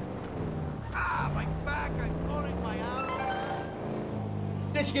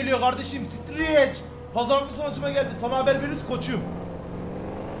 Geç geliyor kardeşim, streç. Pazarlıklı sonuçuma geldi. Sana haber veririz koçum.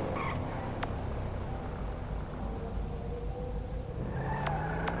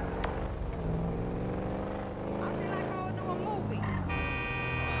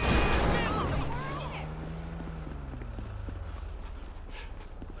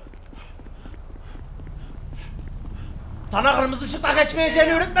 Sana kırmızı ışıkta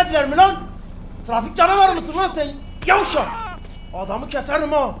geçmeyeceğini öğretmediler mi lan? Trafik canavarı mısın lan sen? Yavşak! Adamı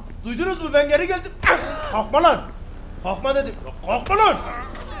keserim ha. Duydunuz mu? Ben geri geldim. Kalkma lan. Kalkma dedim. Kalkma lan.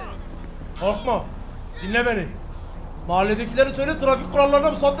 Kalkma. Dinle beni. Mahalledekileri söyle trafik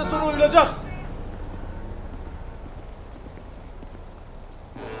kurallarına bu saatten sonra uyulacak.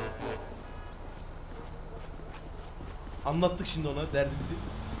 Anlattık şimdi ona derdimizi.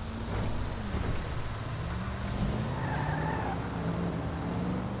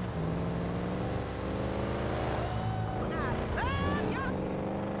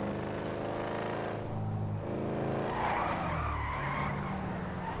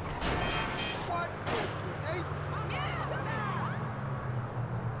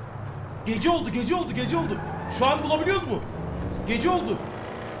 Gece oldu. Şu an bulabiliyoruz mu? Gece oldu.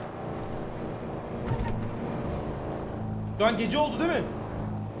 Şu an gece oldu değil mi?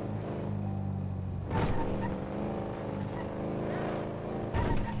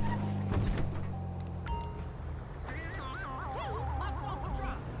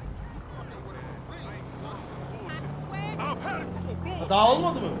 Daha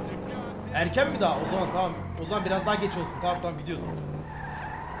olmadı mı? Erken mi daha? O zaman tamam. O zaman biraz daha geç olsun. Tamam gidiyorsun.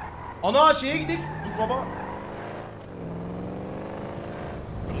 Ana şeye gidelim. Dur baba.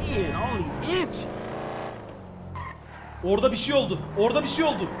 Orada bir şey oldu.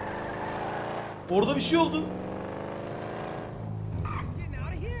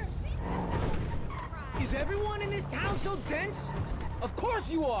 Is everyone in this town so dense? Of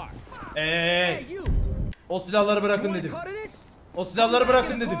course you are. O silahları bırakın dedim. O silahları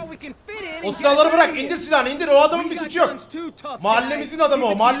bırakın dedim. O silahları bırak. İndir silahını indir. O adamın bir suçu yok. Mahallemizin adamı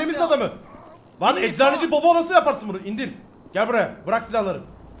o. Mahallemizin adamı. Lan eczaneci baba nasıl yaparsın bunu? İndir. Gel buraya. Bırak silahları.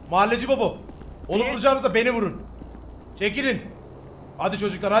 Mahalleci baba. Onu vuracağınızda beni vurun. Çekilin. Hadi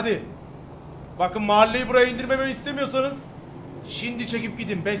çocuklar hadi. Bakın mahalleyi buraya indirmemi istemiyorsanız şimdi çekip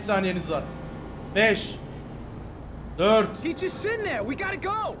gidin. 5 saniyeniz var. 5 4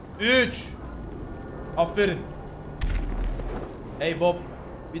 3. Aferin. Hey Bob.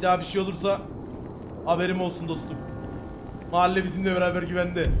 Bir daha bir şey olursa haberim olsun dostum. Mahalle bizimle beraber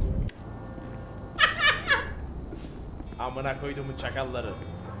güvende. Amına koyduğumun çakalları.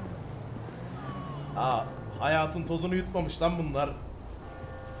 Aa, hayatın tozunu yutmamış lan bunlar.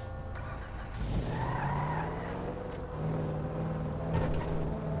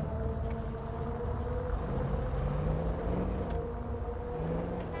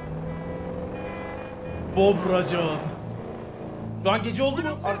 Bob racon. Şu an gece oldu mu?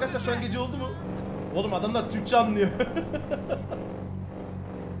 Arkadaşlar şu an gece oldu mu? Oğlum adamlar Türkçe anlıyor.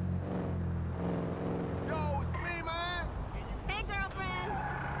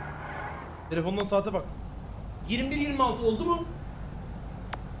 Telefondan saate bak. 21:26 oldu mu?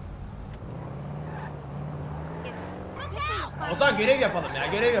 O zaman görev yapalım ya.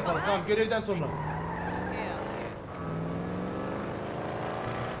 Görev yapalım. Tamam, görevden sonra.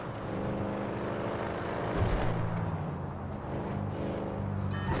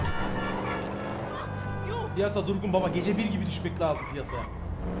 Piyasa durgun baba. Gece 1 gibi düşmek lazım piyasaya.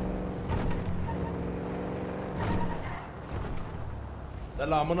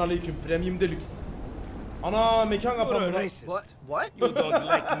 Selamun aleyküm. Premium Deluxe. Ana mekan kapandı lan. What? You don't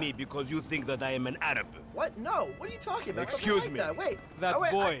like me because you think that I am an Arab. What? No. What are you talking about? Excuse Something me. like that. Wait. That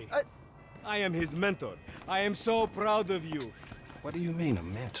wait, boy. I am his mentor. I am so proud of you. What do you mean, a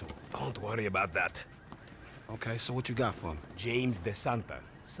mentor? Don't worry about that. Okay, so what you got for me? James DeSanta.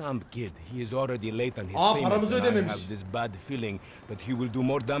 Some kid. He is already late on his Aa, payments, paramızı and I ödememiş. have this bad feeling that he will do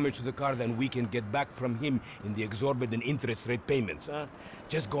more damage to the car than we can get back from him in the exorbitant interest rate payments. Huh?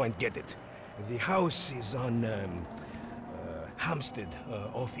 Just go and get it. The house is on Hampstead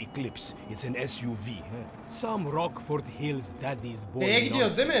off Eclipse. It's an SUV. Some Rockford Hills daddy's boy. Neye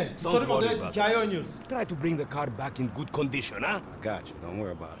gidiyoruz değil mi? Story mode, evet, hikaye oynuyoruz. Try to bring the car back in good condition, huh? Got you. Don't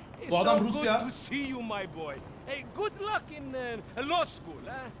worry about it. Bu adam so Rus good ya. to see you, my boy. Hey, good luck in law school,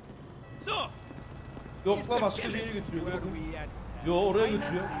 huh? So. Yok la başka bir yere götürüyor. Where we at? Yo oraya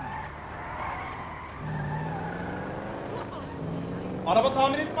götürüyor. Araba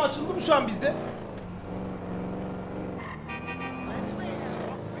tamir etme açıldı mı şu an bizde?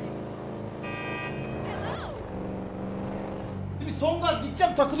 Bir son gaz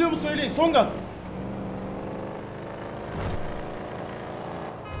gideceğim, takılıyor mu söyleyin, son gaz.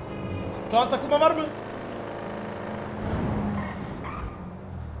 Şu an takılma var mı?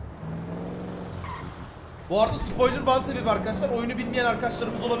 Bu arada spoiler ban sebebi arkadaşlar, oyunu bilmeyen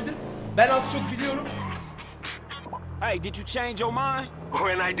arkadaşlarımız olabilir. Ben az çok biliyorum. Hey, did you change your mind?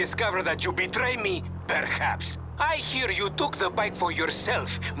 When I discover that you betray me, perhaps. I hear you took the bike for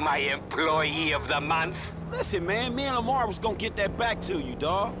yourself, my employee of the month. Listen, man, me and Lamar was gonna get that back to you,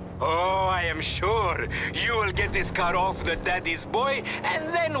 dawg. Oh, I am sure. You will get this car off the daddy's boy,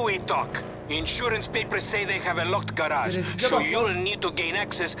 and then we talk. Insurance papers say they have a locked garage, so you'll need to gain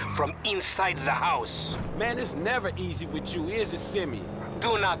access from inside the house. Man, it's never easy with you, is it, Simeon?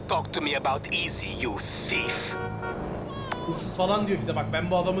 Do not talk to me about easy, you thief. Ursuz falan diyor bize, bak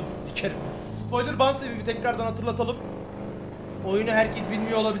ben bu adamı sikerim. Spoiler ban sebebi tekrardan hatırlatalım. Oyunu herkes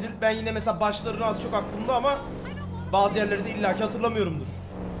bilmiyor olabilir. Ben yine mesela başlarını az çok aklımda ama bazı yerleri de illaki hatırlamıyorumdur.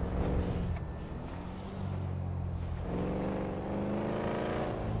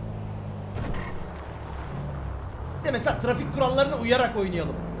 Bir de mesela trafik kurallarına uyarak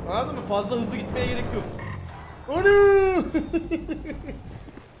oynayalım. Anladın mı? Fazla hızlı gitmeye gerek yok. Onu!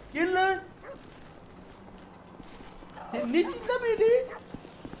 Gel lan! Nesin lan böyle?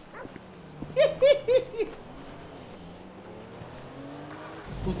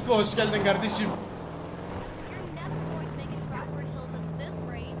 Utku hoş geldin kardeşim.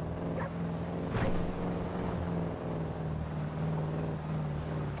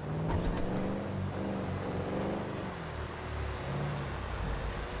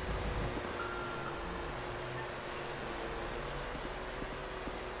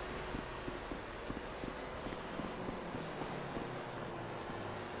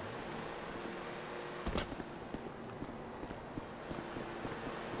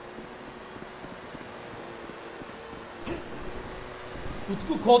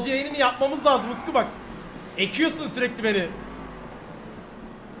 Utku kod yayınını yapmamız lazım Utku, bak. Ekiyorsun sürekli beni.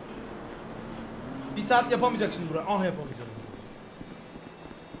 Bir saat yapamayacak şimdi buraya. Ah yapamayacağım.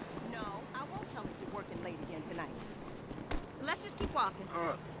 No, I won't tell if you're working late again tonight. Let's just keep walking.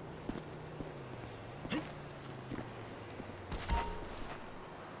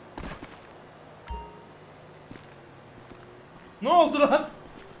 Ne oldu lan?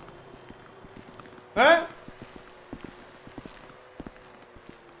 He?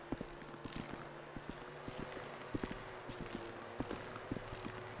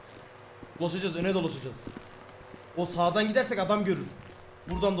 Dolaşacağız, öne dolaşacağız. O sağdan gidersek adam görür.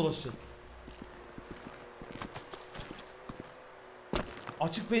 Buradan dolaşacağız.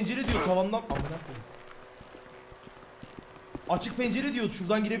 Açık pencere diyor tavandan. Amına koyayım. Açık pencere diyor.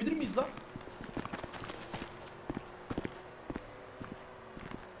 Şuradan girebilir miyiz lan?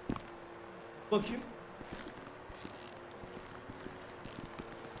 Bakayım.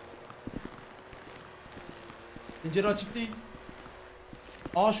 Pencere açık değil.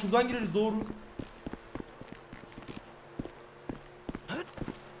 Aa şuradan gireriz doğru.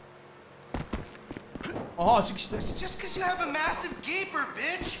 Aha açık işte. It's just because you have a massive gaper,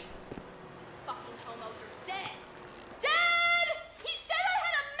 bitch. Fucking homo, you're dead. Dad! He said I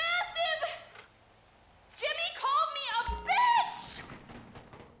had a massive... Jimmy called me a bitch!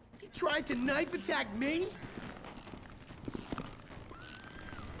 He tried to knife attack me?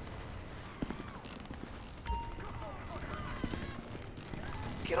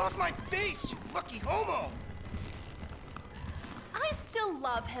 Get off my face, you lucky homo! I still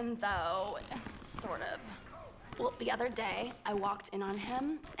love him, though. Sort of. Well, the other day, I walked in on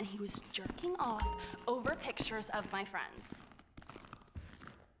him, and he was jerking off over pictures of my friends.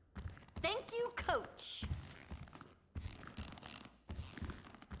 Thank you, Coach.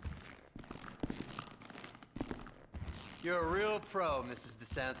 You're a real pro, Mrs.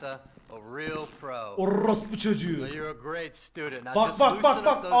 DeSanta. A real pro. Orospu çocuğu. You're a great student. Now Bak just bak loosen bak up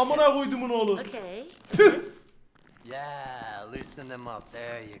bak those amına hips. koydumun oğlu. Okay. Yeah, loosen them up.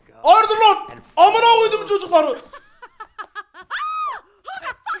 There you go. Hayırdır lan? Amına koydum çocukları.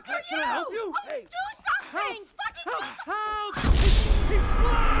 Can I help you? Hey. Do something! Fucking help!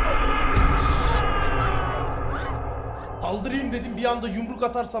 Kaldırayım dedim bir anda yumruk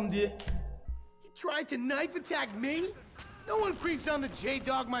atarsam diye. He tried to knife attack me? No one creeps on the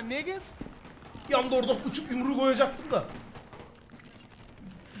J-Dog, my niggas. Bir anda orada uçup yumruğu koyacaktım da.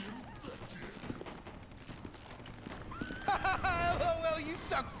 Well, you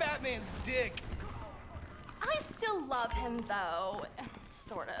suck fat man's dick. I still love him, though.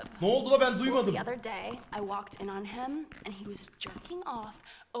 Sort of. Ne oldu da ben duymadım. The other day, I walked in on him, and he was jerking off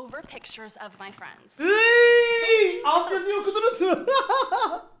over pictures of my friends. Alt yazıyı okudunuz mu?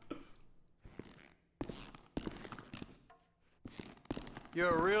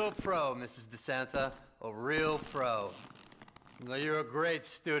 You're a real pro, Mrs. DeSanta. A real pro. Well, you're a great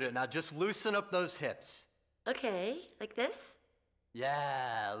student. Now just loosen up those hips. Okay, like this?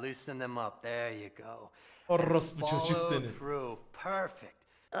 Yeah, loosen them up. There you go. Orospu çocuk Follow seni. through. Perfect.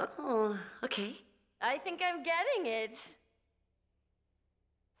 Oh, okay. I think I'm getting it.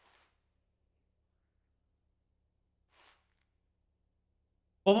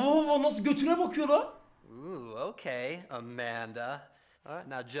 Baba nasıl götüne bakıyor lan? Ooh, okay, Amanda. All right,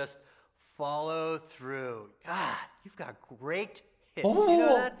 now just follow through. God, you've got great hips. You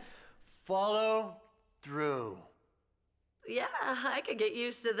know that? Follow through. Yeah, I could get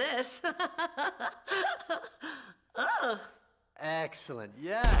used to this. Oh. Excellent.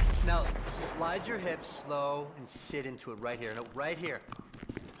 Yes. Now slide your hips slow and sit into it right here. No, right here.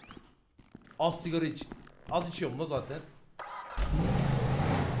 Az sigara iç. Az içiyorum da zaten.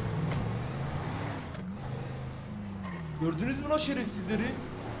 Gördünüz mü lan şerefsizleri?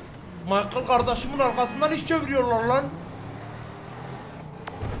 Michael kardeşimin arkasından iş çeviriyorlar lan.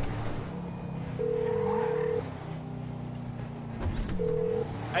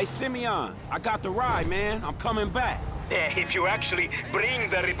 Hey, Simeon, I got the ride, man. I'm coming back. If you actually bring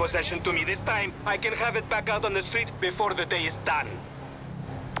the repossession to me this time, I can have it back out on the street before the day is done.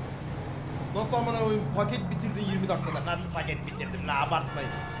 Nasıl amına koyayım? Paket bitirdin 20 dakikada. Nasıl paket bitirdim? La abartmayın.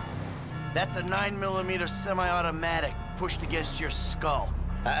 That's a 9mm semi-automatic pushed against your skull.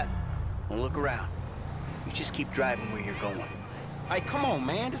 Well, look around. You just keep driving where you're going. Hey, come on,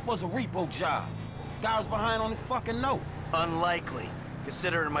 man. This was a repo job. Guy was behind on his fucking note. Unlikely,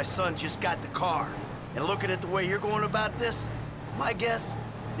 considering my son just got the car. And looking at the way you're going about this, my guess,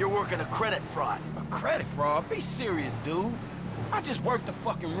 you're working a credit fraud. A credit fraud? Be serious, dude. I just worked the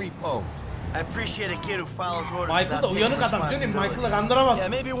fucking repos. I appreciate a kid who follows orders Michael da without uyanık taking adam canım. responsibility. Michael'ı kandıramazsın. Yeah,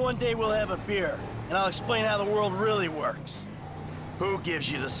 maybe one day we'll have a beer, and I'll explain how the world really works. Who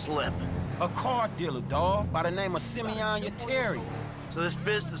gives you the slip? A car dealer, dog, by the name of Simeon Yeteri. So this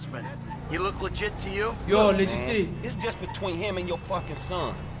businessman, he look legit to you? Yo, Look, legit man, değil. it's just between him and your fucking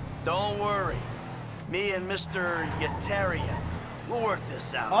son. Don't worry. Me and Mr. Yetarian, we'll work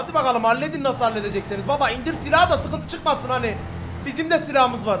this out. Hadi bakalım halledin nasıl halledeceksiniz. Baba indir silahı da sıkıntı çıkmasın hani. Bizim de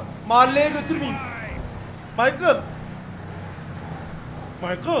silahımız var. Mahalleye götürmeyin. Michael.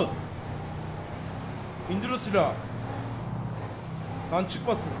 Michael. İndir o silahı. Kan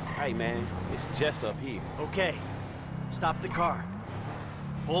çıkmasın. Hey, man, it's Jess up here. Okay, stop the car.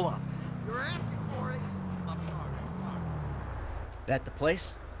 Pull up. That the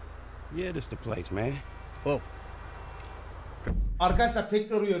place? Yeah, this the place, man. Oh. Arkadaşlar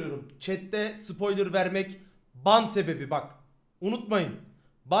tekrar uyarıyorum. Chat'te spoiler vermek ban sebebi bak. Unutmayın.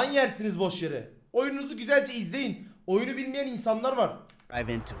 Ban yersiniz boş yere. Oyununuzu güzelce izleyin. Oyunu bilmeyen insanlar var.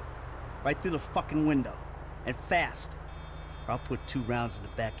 Drive into it. Right through the fucking window. And fast. Or I'll put 2 rounds in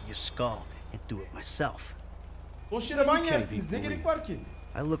the back of your skull and do it myself. Boş yere ban yersiniz. Ne gerek var ki?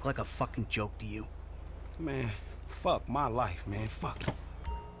 I look like a fucking joke to you. Man, fuck my life, man. Fuck.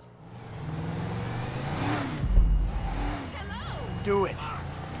 Do it.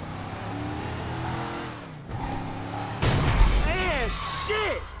 Man,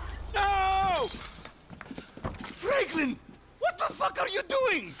 shit! No! Franklin! What the fuck are you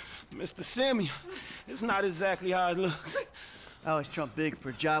doing? Mr. Samuel, it's not exactly how it looks. I always trump big for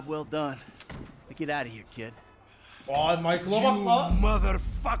a job well done. Now get out of here, kid. Vay Michael'a bak la.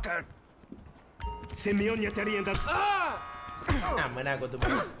 Motherfucker! Semyon yeterinden... Amına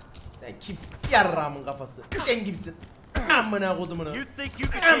kodumunu. Sen kimsin? Yarrağımın kafası. Sen kimsin? Amına kodumunu.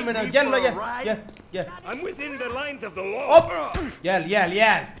 Amına gel la gel. Gel gel. I'm within the lines of the law. Hop. Gel gel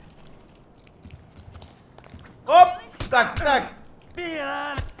gel. Hop. Tak tak.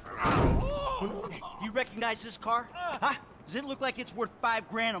 You recognize this car? Huh? Does it look like it's worth $5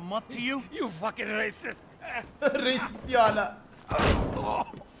 grand a month to you? You fucking racist. Racist diyor hala.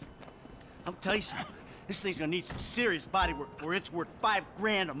 I'll tell you something. This thing's gonna need some serious body work or it's worth $5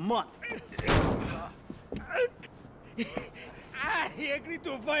 grand a month. He agreed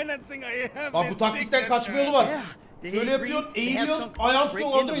to financing. I have Bak bu taktikten kaçma yolu var. Şöyle yapıyorsun, eğiliyorsun, ayağını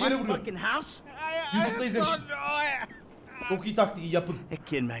tutuyorsun, kaldırıyorsun, yere vuruyorsun. YouTube'da izlemiştim. Çok iyi taktiği yapın. That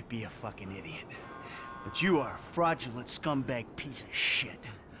kid might be a fucking idiot. But you are a fraudulent scumbag piece of shit.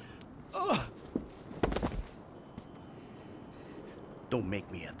 Don't make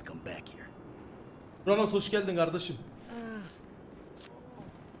me have to come back here. Ronos hoş geldin kardeşim.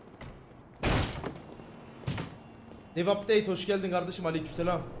 Ev update hoş geldin kardeşim,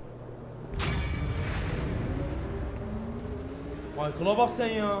 aleykümselam. Michael'a bak sen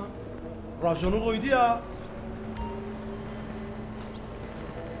ya. Raconu koydu ya.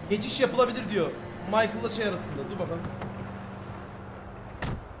 Geçiş yapılabilir diyor. Michael'la şey arasında. Dur bakalım.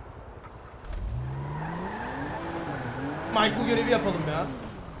 Michael görevi yapalım ya.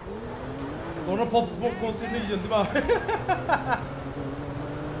 Sonra Pop Smoke konserine gidiyorsun değil mi abi?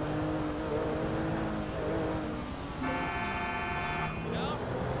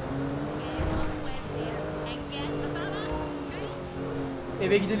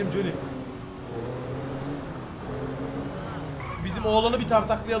 Eve gidelim Johnny. Bizim oğlanı bir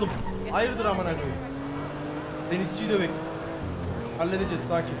tartaklayalım. Hayırdır amına koyayım. Denizciyi dövek. Halledeceğiz,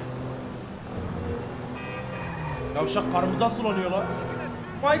 sakin. Yavşak karnımıza sulanıyor la.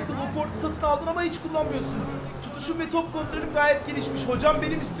 Michael, o kortu satın aldın ama hiç kullanmıyorsun. Tutuşum ve top kontrolüm gayet gelişmiş. Hocam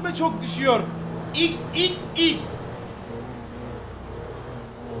benim üstüme çok düşüyor. XXX.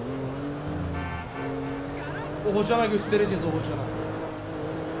 O hocana göstereceğiz, o hocana.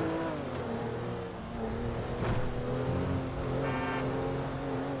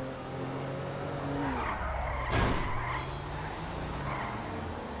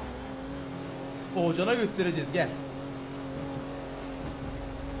 O hocana göstereceğiz, gel.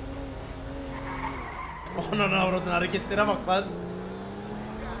 Ananı avradın, hareketlere bak lan.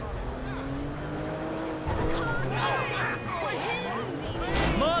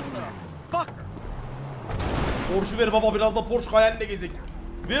 Porsche'u ver baba, biraz da Porsche Cayenne'le gezek.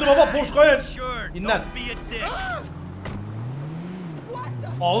 Ver baba Porsche Cayenne. İnlen.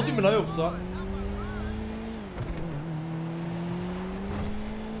 Audi mi la yoksa?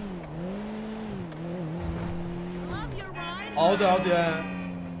 Audi he.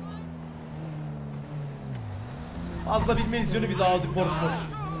 Fazla bilmeyiz canı biz Audi Porsche.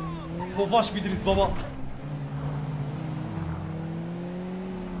 Tofaş biliriz baba.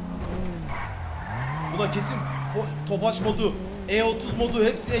 Bu da kesin Tofaş modu, E30 modu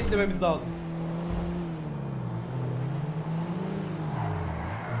hepsini eklememiz lazım.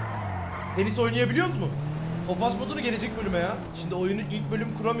 Tenis oynayabiliyoruz mu? Tofaş modunu gelecek bölüme ya. Şimdi oyunu ilk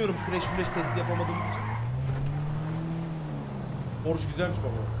bölüm kuramıyorum crash testi yapamadığımız için. Porsche güzelmiş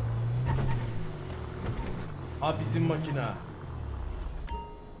baba. Ha bizim makina.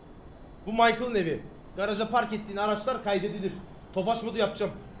 Bu Michael'ın evi. Garaja park ettiğin araçlar kaydedilir. Tofaş modu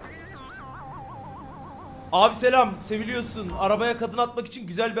yapacağım. Abi selam, seviliyorsun. Arabaya kadın atmak için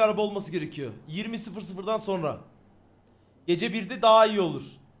güzel bir araba olması gerekiyor. 20.00'dan sonra. Gece 1'de daha iyi olur.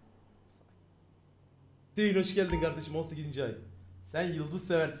 Hüseyin hoş geldin kardeşim, 18. ay. Sen yıldız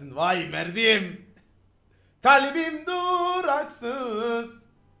seversin. Vay merdim. Kalbim duraksız.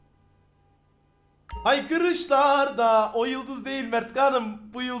 Haykırışlarda o yıldız değil Mert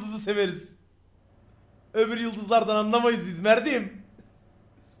Hanım. Bu yıldızı severiz. Öbür yıldızlardan anlamayız biz Mert'im.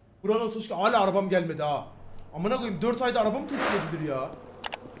 Buranın hoş ki hala arabam gelmedi ha. Amına koyayım 4 ayda arabam teslim edilir ya.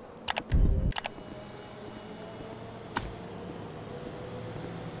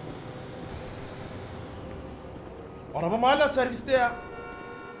 Arabam hala serviste ya.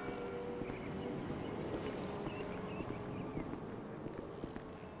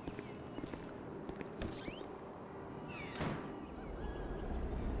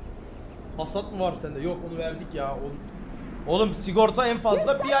 Passat mı var sende? Yok onu verdik ya. Oğlum sigorta en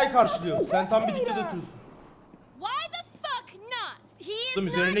fazla bir ay karşılıyor. Sen tam bir dikkat oturursun. Oğlum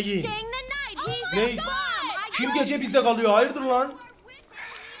üzerine giyin. Ne? Kim gece bizde kalıyor? Hayırdır lan?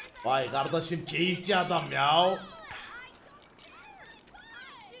 Vay kardeşim keyifçi adam ya.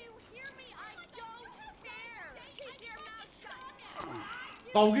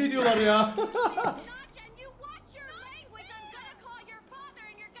 Kavga ediyorlar ya.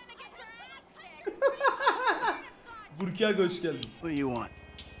 Burki'ye hoş geldin. What do you want?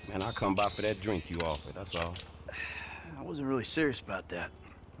 Man, I come by for that drink you offered, that's all. I wasn't really serious about that.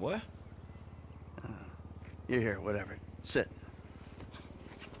 What? You're here, whatever. Sit.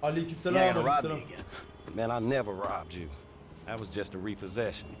 Aleykümselam. Yeah, rob me again. Man, I never robbed you. That was just a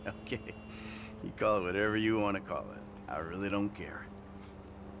repossession. Okay. You call it whatever you want to call it. I really don't care.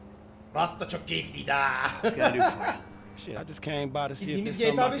 Rasta çok keyifliydi ha. What can I do for you? Shit, I just came by to see if Bildiğimiz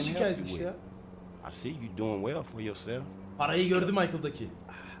there's something GTA I 5 can help hikayesi you işte with. ya. I see you doing well for yourself. Parayı gördüm Michael'daki.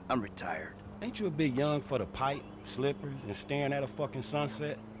 I'm retired. Ain't you a bit young for the pipe, slippers, and staring at a fucking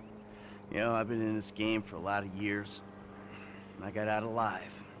sunset? You know, I've been in this game for a lot of years. And I got out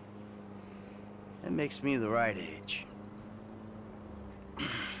alive. That makes me the right age.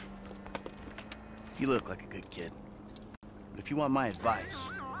 You look like a good kid. But if you want my advice,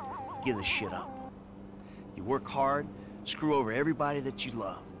 give this shit up. You work hard, screw over everybody that you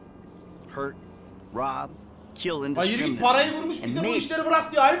love. Hurt, rob, kill indiscriminately. Parayı vurmuş bize bu işleri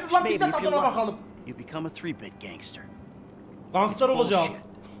bırak diyor. Hayır lan biz de tadına bakalım. You become a 3-bit gangster. Gangster olacağız.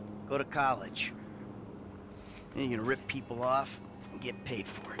 Go to college. Then you're gonna rip people off and get paid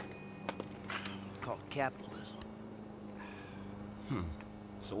for it. It's called capitalism.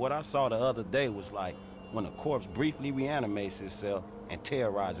 So what I saw the other day was like when a corpse briefly reanimates itself and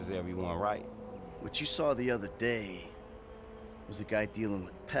terrorizes everyone, right? What you saw the other day was a guy dealing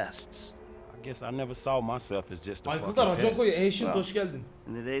with pests. I guess I never saw myself as just a Michael da racon koyuyor. Ancient hoş geldin.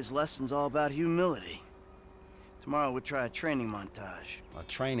 And today's lesson's all about humility. Tomorrow we'll try a training montage. A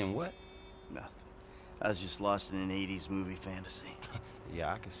training what? Nothing. I was just lost in an 80s movie fantasy.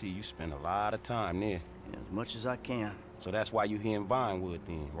 Yeah, I can see you spend a lot of time there. Yeah, as much as I can. So that's why you here in Vinewood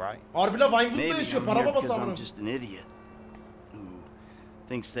then, right? Harbi la Vinewood'da Maybe yaşıyor. I'm Para here babası because I'm amına. just an idiot who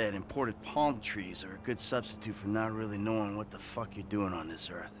thinks that imported palm trees are a good substitute for not really knowing what the fuck you're doing on this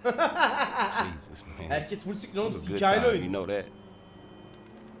earth. Jesus, man. Herkes full screen oğlum. It was a good Hikayeli time, oyun. you know that.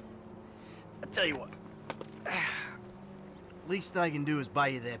 I tell you what. Least I can do is buy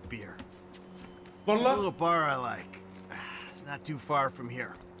you that beer. There's a little bar I like. It's not too far from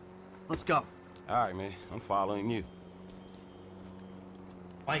here. Let's go. All right, man. I'm following you.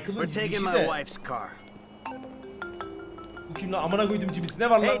 We're taking my wife's car. Bu kim lan? Amına koydum cibisi. Ne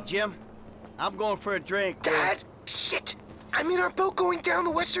var lan? Hey, Jim. I'm going for a drink. Dad! Shit! I'm in our boat going down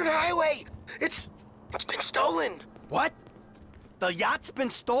the Western Highway. It's been stolen. What? The yacht's been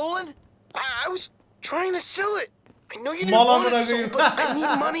stolen? I was trying to sell it. I know you didn't Mal want amına it, so, koyayım. but I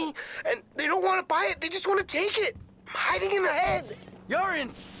need money, and they don't want to buy it. They just want to take it. I'm hiding in the head. You're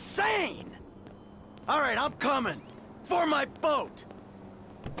insane! All right, I'm coming. For my boat.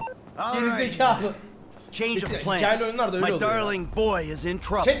 All right. Gerizekalı. Change of Hikayeli oyunlar da plans. öyle My oluyor ya. darling boy is in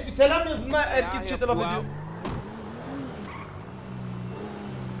trouble. Chat bir selam yazın lan. Herkes chat'e laf ediyor.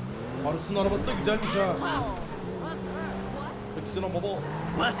 Arısının arabası da güzelmiş ha. Baksana baba.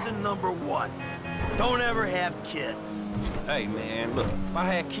 Lesson number 1. Don't ever have kids. Hey, man, look, if I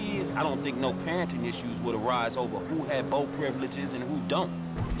had kids, I don't think no parenting issues would arise over who had boat privileges and who don't.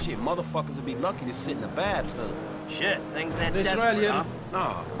 Shit, motherfuckers would be lucky to sit in a bathtub. Shit, things that desperate, huh?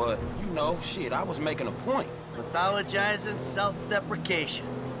 Nah, but, you know, shit, I was making a point. Pathologizing self-deprecation.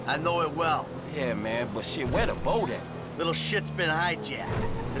 I know it well. Yeah, man, but shit, where the boat at? Little shit's been hijacked.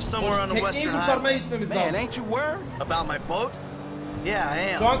 There's somewhere on the Western Highway. Man, ain't you worried? About my boat? Yeah, I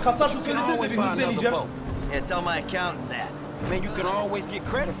am. Şu an kasarsa söylesene de bir hız deneyeceğim. Yeah, tell my accountant that. Man, you can always get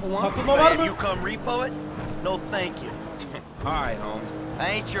credit for one. Takılma var Hey, mı? you come repo it? No, thank you. All right, homie. I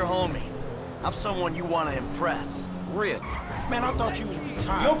ain't your homie. I'm someone you want to impress. Really? Man, I thought you was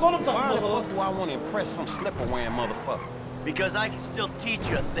retired. Yok oğlum Why the takılma. fuck do I want to impress some slipper-wearing motherfucker? Because I can still teach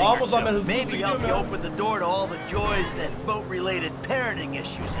you a thing Tamam, o or zaman ben two. hızlı Maybe gidiyorum help you ya. open the door to all the joys that boat-related parenting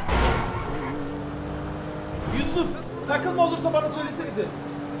issues in. Yusuf, takılma olursa bana söylesenize.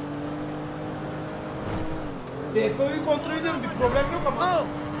 DPO'yu kontrol ediyorum, bir problem yok ama. Oh,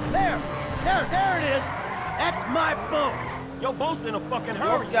 there it is. That's my boat. Your boat's in a fucking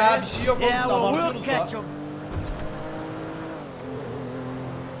hurry. Yok ya, bir şey yok oğlum, Yeah, well, we'll abartıyorsunuz catch da. 'em.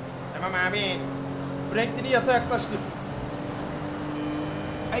 Tamam abi. Franklin'i yata yaklaştır.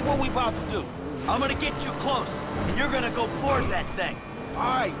 Hey, what we about to do? I'm gonna get you close, and you're gonna go board that thing.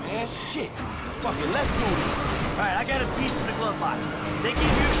 All right, man. Shit. Fuck it, let's do this. All right, I got a piece in the glove box. They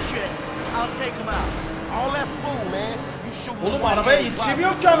give you shit, I'll take them out. All that's cool, man. You shoot me. Oğlum arabaya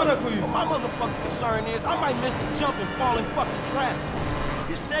yetişemiyorum ki amına koyayım. My motherfucking concern is I might miss the jump and fall in fucking traffic.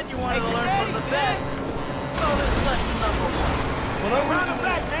 You said you wanted to learn from the best. So this lesson number 1. Run it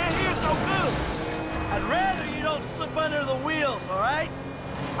back, man. Here's no good. I'd rather you don't slip under the wheels, all right?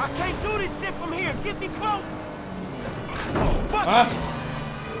 I can't do this shit from here. Get me close. Fuck. Ha?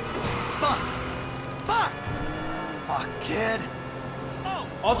 Fuck. Fuck. Fuck, kid.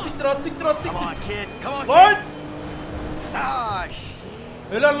 Az siktir, az siktir, az Come siktir. on, kid. Come on, Lan! kid. Ah,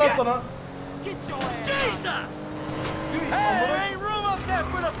 Helal lan sana. Get your ass. Jesus! Hey, there ain't room up there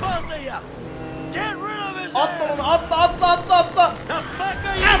for the both of you. Get rid of his Atla ass. onu, atla, atla, atla, atla. The fuck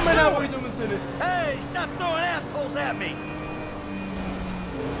are you Amına doing? koyduğumu seni. Hey, stop throwing assholes at me.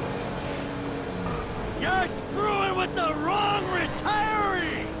 You're screwing with the wrong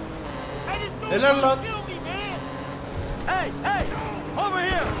retiree. Hey, this dude Helal lan. kill me, man. Hey, over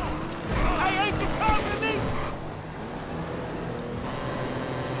here. Hey, ain't you talking to me?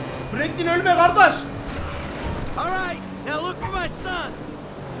 Franklin ölme kardeş. All right, now look for my son.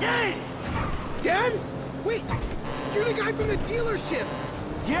 Yay! Dad? Wait, you're the guy from the dealership.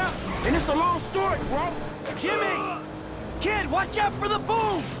 Yeah, and it's a long story, bro. Jimmy! Kid, watch out for the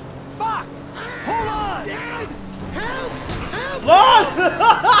boom! Fuck! Hold on! Dad! Help! Help! Lan!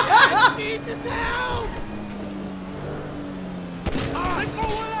 Dad, Jesus, help! Let go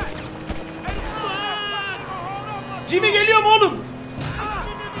of that. Jimmy geliyor mu oğlum?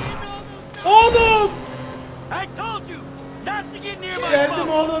 Oğlum! I told you not to get near my Geldim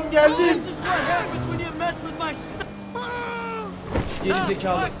boat. oğlum, geldim. This is what happens when you mess with my stuff. Geri The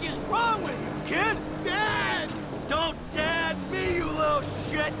zekalı. fuck is wrong with you, kid? Dad! Don't dad me, you little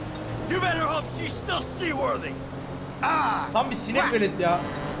shit! You better hope she's still seaworthy. Ah! Tam bir sinek velet ya.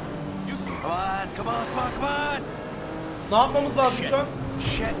 Come on, come on, come on, come on! Ne yapmamız lazım şu an?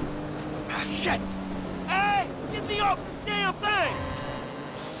 Shit! Ah, shit! Hey, get me off this damn thing.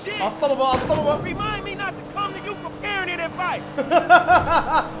 Shit. Atla baba, atla baba. Remind me not to come to you for parenting advice.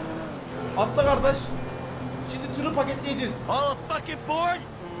 Atla kardeş. Şimdi tırı paketleyeceğiz. All fucking board?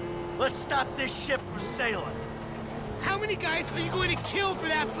 Let's stop this ship from sailing. How many guys are you going to kill for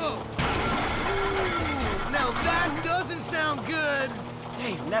that boat? Ooh, now that doesn't sound good.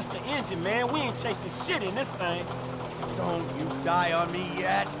 Damn, that's the engine, man. We ain't chasing shit in this thing. Don't you die on me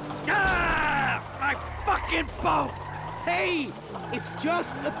yet. Ah! My fucking boat! Hey, it's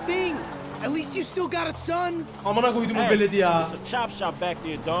just a thing. At least you still got a son. Amına koyduğumun Hey, veledi ya. it's a chop shop back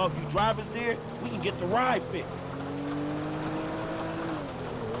there, dog. You drivers there, we can get the ride fixed.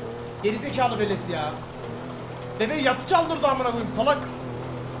 Gerizekalı velet ya. Bebeği yatı çaldırdı amına koyayım salak.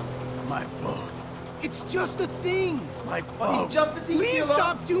 My boat. It's just a thing. My boat. It's just a thing Please diyor lan.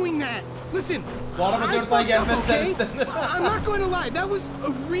 stop doing that. Listen, Bu araba I 4 ay fucked up, gelmez okay? servisten. I'm not going to lie. That was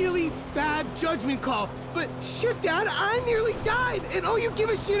a really bad judgment call. But shit, Dad, I nearly died. And all you give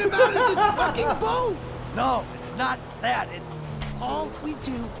a shit about is this fucking boat. No, it's not that. It's All we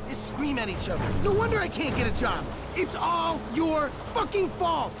do is scream at each other. No wonder I can't get a job. It's all your fucking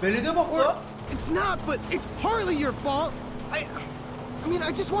fault. Belediye bak Or la. it's not, but it's partly your fault. I mean,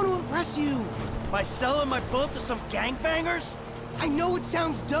 I just want to impress you. by selling my boat to some gangbangers? I know it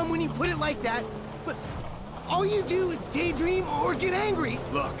sounds dumb when you put it like that, but all you do is daydream or get angry.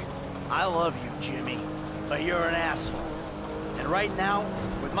 Look, I love you, Jimmy, but you're an asshole. And right now,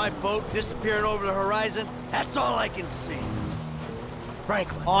 with my boat disappearing over the horizon, that's all I can see.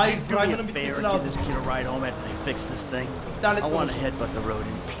 Franklin, Hayır, do me a Prime'ın favor, bitmesi give lazım. this kid a ride home after they fix this thing. İptal et I want to konuşun. headbutt the road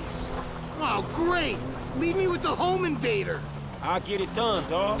in peace. Oh, great! Leave me with the home invader. I'll get it done,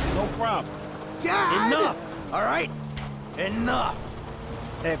 dog. No problem. Dad! Enough, all right? Enough.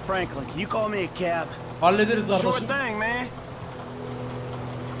 Hey, Franklin, can you call me a cab? Hallederiz Sure kardeşim. thing, man.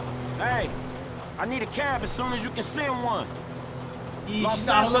 Hey, I need a cab as soon as you can send one. İyi, Los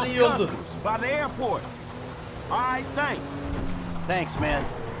şimdi araları Santos iyi oldu. Customs, by the airport. All right, thanks. Thanks, man.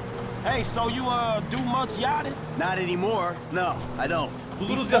 Hey, so you do much yachting? Not anymore. No, I don't.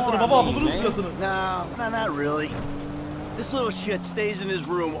 Buluruz Before yatını I baba, leave, buluruz man. yatını. No, not really. This little shit stays in his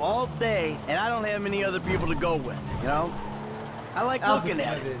room all day, and I don't have any other people to go with, you know? I like looking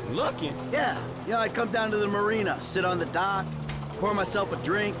at it. Looking? Yeah. You know, I'd come down to the marina, sit on the dock, pour myself a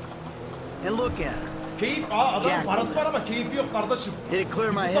drink, and look at her. Keyif, adam parası var ama keyfi yok kardeşim. It'd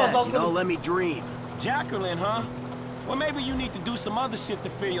clear my head, you know, let me dream. Jacqueline, huh? Well, maybe you need to do some other shit to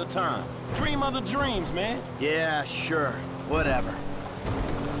fill your time. Dream other dreams, man. Yeah, sure. Whatever.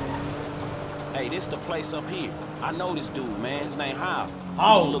 Hey, this the place up here. I know this dude, man. His name How.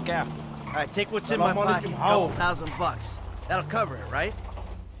 How? Look after him. All right, take what's in my pocket, $2,000. That'll cover it, right?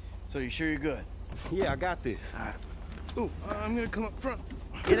 So you sure you're good? Yeah, I got this. All right. Ooh, I'm gonna come up front.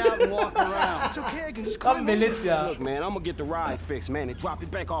 Get out and walk around. It's okay, I can just climb over. Look, man, I'm gonna get the ride fixed, man, and drop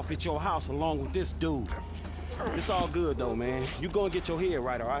it back off at your house along with this dude. It's all good, though, man. You go and get your head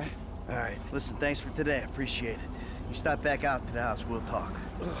right, all right? All right. Listen, thanks for today. I appreciate it. You stop back out to the house, we'll talk.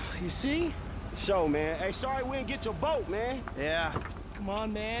 You see? Show, man. Hey, sorry we didn't get your boat, man. Yeah. Come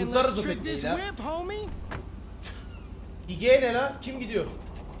on, man. Let's trick this whip, homie. İge'ye ne lan? Kim gidiyor?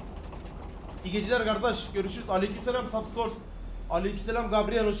 İyi geceler kardeş. Görüşürüz. Aleykümselam Subscores. Aleykümselam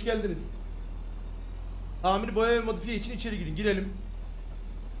Gabriel, hoş geldiniz. Tamir, boya ve modifiye için içeri girin. Girelim.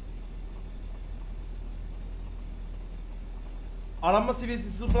 Aranma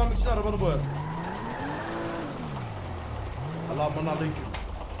seviyesi sıfırlamak için arabanı boyar. Allah'ım aleyküm.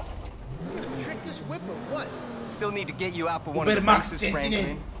 Trick this whip or what? Still need to get you out for one of the races,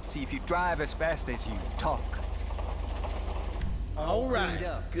 Franklin. See if you drive as fast as you talk. All right,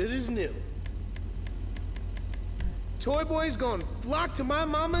 good as new. Toy Boy's gonna flock to my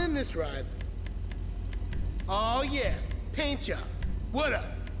mama in this ride. Oh yeah, paint job. What up?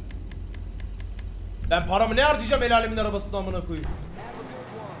 Ben paramı ne harcayacağım el alemin arabasında amına koyayım.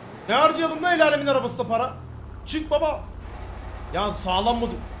 Ne harcayalım da el alemin arabasında para? Çık baba. Ya sağlam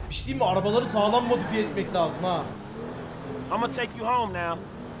modifiye. Bir şey diyeyim mi? Arabaları sağlam modifiye etmek lazım ha. I'm gonna take you home now.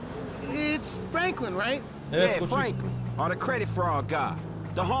 It's Franklin, right? Evet, yeah, Franklin. Or the credit fraud guy.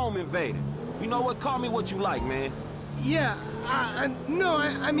 The home invader. You know what? Call me what you like, man. Yeah, no,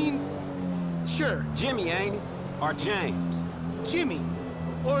 I mean, sure. Jimmy, ain't it? Or James? Jimmy.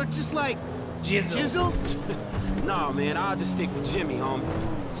 Or just like... Jizzle? Nah, man, I'll just stick with Jimmy, homie.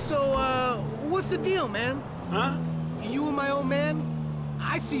 So, what's the deal, man? Huh? You and my old man?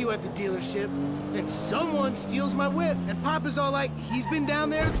 I see you at the dealership, and someone steals my whip, and Papa's all like, he's been down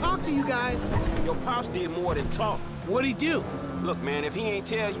there to talk to you guys. Your pops did more than talk. What'd he do? Look, man, if he ain't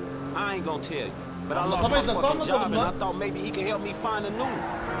tell you, I ain't gonna tell you. But I lost my fucking job, and I thought maybe he could help me find a new one.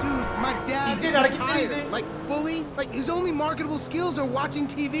 Dude, my dad is retired, like fully. Like his only marketable skills are watching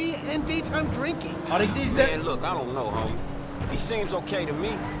TV and daytime drinking. Man, look, I don't know, homie. He seems okay to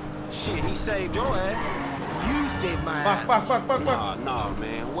me. Shit, he saved your ass. You saved my ass. Nah,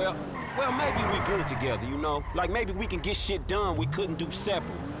 man. Well, maybe we good together, you know? Like, maybe we can get shit done we couldn't do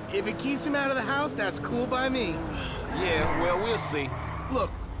separate. If it keeps him out of the house, that's cool by me. Yeah, well, we'll see.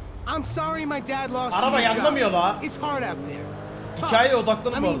 Look, I'm sorry my dad lost Araba his yanlamıyor la. job. It's hard out there. Hikayeye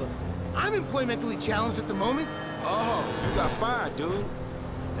odaklanın bu arada. I'm employmentally challenged at the moment. Oh, you got fired, dude.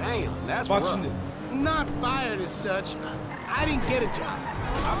 Damn, that's Bak rough. şimdi. Not fired as such. I didn't get a job.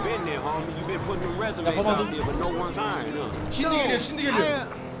 I've been there, homie. You've been putting them resumes out there, but no one's hiring, huh? Şimdi geliyor.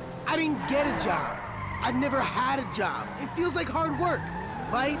 I didn't get a job. I've never had a job. It feels like hard work.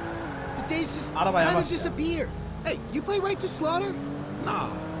 Life, the days just kind of disappear. Hey, you play Righteous Slaughter? Nah,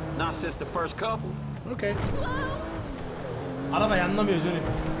 not since the first couple. Okay. Araba yanlamıyor Johnny.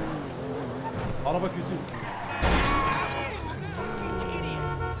 Araba kötü.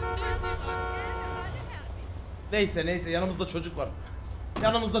 Neyse yanımızda çocuk var.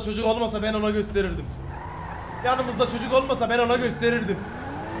 Yanımızda çocuk olmasa ben ona gösterirdim. Yanımızda çocuk olmasa ben ona gösterirdim.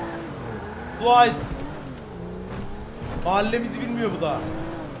 Dua etsin. Mahallemizi bilmiyor bu daha.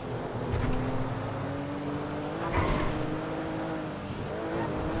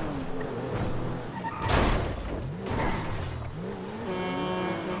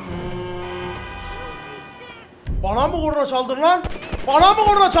 Bana mı korna çaldın lan? Bana mı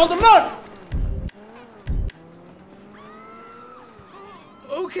korna çaldın lan?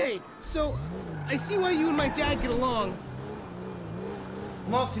 Okay, so I see why you and my dad get along.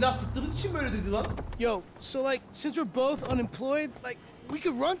 Ulan silah sıktığımız için böyle dedi lan. Yo, so like, since we're both unemployed, like, we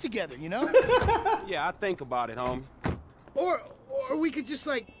could run together, you know? Yeah, I think about it, homie. Or we could just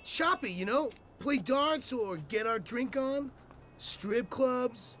like shop it, you know? Play darts or get our drink on. Strip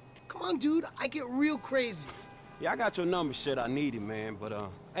clubs. Come on, dude, I get real crazy. Yeah, I got your number, shit. I need it, man. But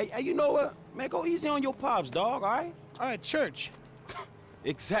hey, you know what? Man, go easy on your pops, dog. All right? All right, church.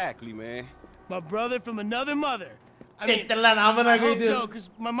 Exactly, man. My brother from another mother. Siktir lan amına I hope so, koydum. because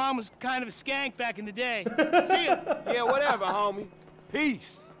my mom was kind of a skank back in the day. See ya. Yeah, whatever, homie. Peace.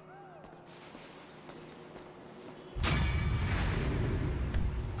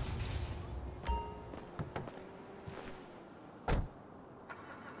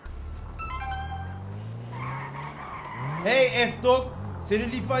 Hey F-Dog,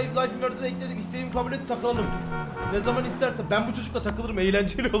 seni Life Inverter'da ekledim, isteğimi kabul et, takılalım. Ne zaman istersen. Ben bu çocukla takılırım,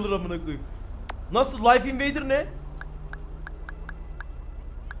 eğlenceli olur amına koyayım. Nasıl, Life Invader ne?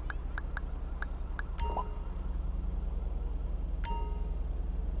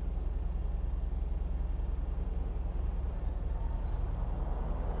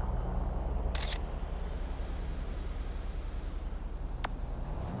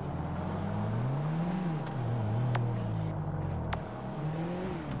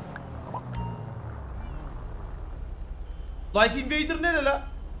 Life Invader nere la?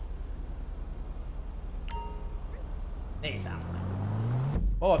 Neyse ama.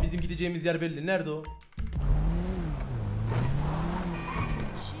 Baba bizim gideceğimiz yer belli. Nerede o?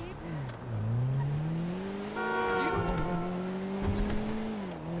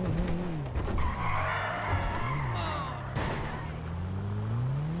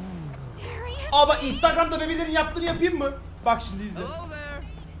 Aa Instagram'da bebelerin yaptığını yapayım mı? Bak şimdi izle.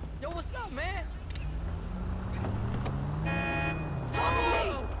 Yo, what's up, man?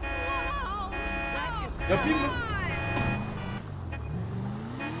 Yapayım mı?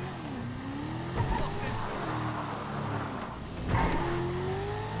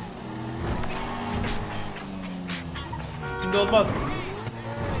 Şimdi olmaz.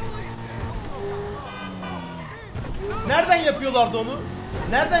 Nereden yapıyorlardı onu?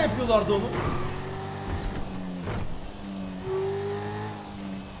 Nereden yapıyorlardı onu?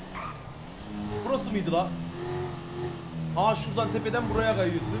 Burası mıydı la? Aa şuradan tepeden buraya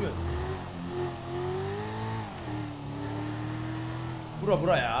kayıyordu değil mi?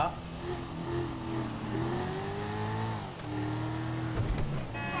 Bura ya.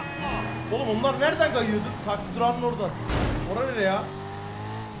 Oğlum onlar nereden kayıyordu? Taksi durağının oradan. Orada nereye ya?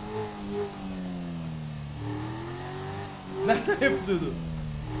 Nereden yapılıyordu?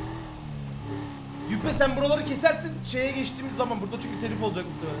 Yüpe sen buraları kesersin şeye geçtiğimiz zaman, burada çünkü telif olacak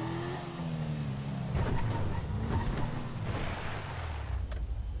muhtemelen.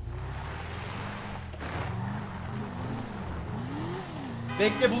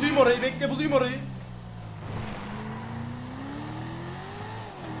 Bekle bulayım orayı, bekle bulayım orayı.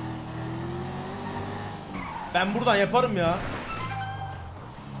 Ben buradan yaparım ya.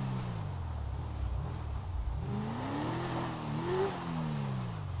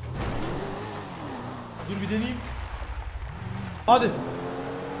 Dur bir deneyeyim. Hadi.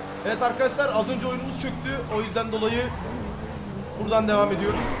 Evet arkadaşlar, az önce oyunumuz çöktü. O yüzden dolayı buradan devam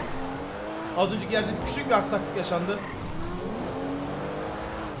ediyoruz. Az önceki yerde küçük bir aksaklık yaşandı.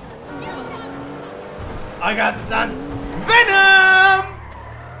 I got that Venom!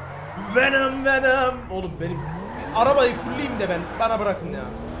 Venom! Oğlum benim arabayı fullleyeyim de bana bırakın ya.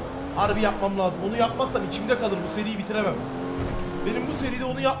 Harbi yapmam lazım. Onu yapmazsam içimde kalır. Bu seriyi bitiremem. Benim bu seride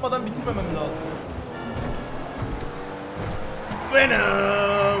onu yapmadan bitirmemem lazım.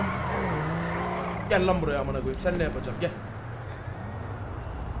 Venom! Gel lan buraya amına koyayım. Sen ne yapacaksın? Gel.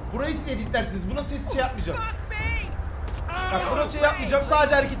 Burayı siz editlersiniz. Buna ses şey yapmayacağım. Bak buna şey yapmayacağım.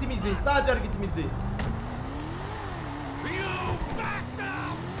 Sadece hareketimi izleyin. Sadece hareketimi izleyin.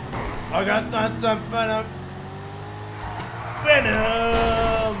 I got that some Venom.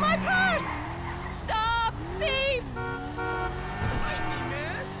 Venom! My purse! Stop, thief!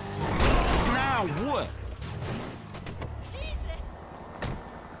 Now what? Jesus!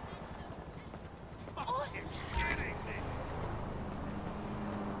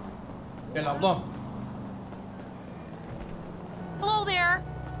 Gel ablam. Hello there.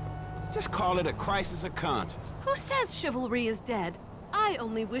 Just call it a crisis of conscience. Who says chivalry is dead? I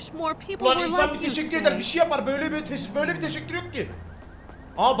only wish more people Ulan were insan like bir you teşekkür eder, today. bir şey yapar. Böyle bir teşekkür yok ki.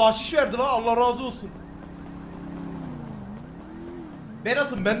 Aa bahşiş verdi lan, Allah razı olsun.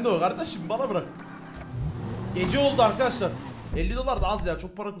 Berat'ım ben de o kardeşim, bana bırak. Gece oldu arkadaşlar. 50 dolar da az ya,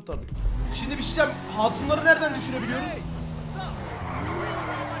 çok para kurtardık. Şimdi bir şey diyeceğim, hatunları nereden düşürebiliyoruz?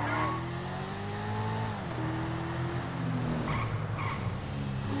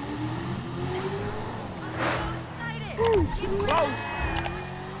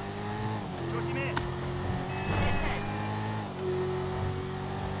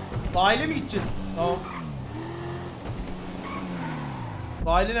 Sahile mi gideceğiz? Tamam.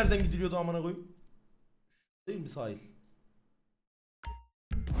 Sahile nereden gidiliyordu amına koyayım? Değil mi sahil?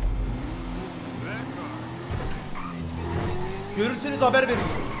 Görürseniz haber verin. I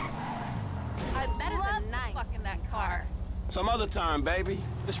bet it's a nice fucking that car. Some other time, baby.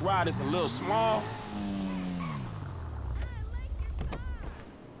 This ride is a little small.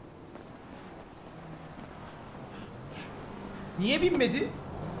 Niye binmedi?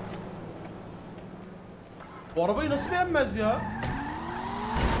 Bu arabayı nasıl beğenmez ya?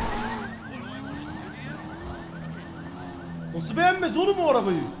 Nasıl beğenmez oğlum o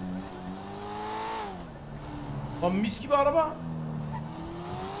arabayı? Lan mis gibi araba.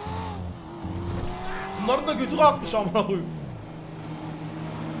 Bunların da götü kalkmış amına koyayım.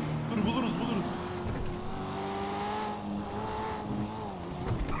 Dur buluruz.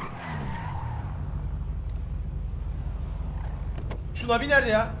 Şuna biner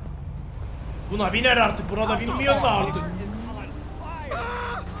ya. Buna biner artık. Buna da binmiyorsa artık.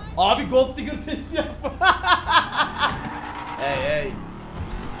 Abi Gold Digger testi yapma. Hey.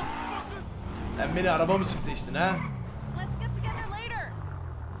 Sen beni arabam için seçtin ha.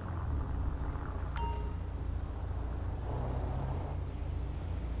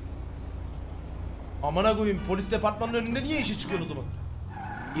 Amına koyayım, polis departmanının önünde niye işe çıkıyorsun o zaman?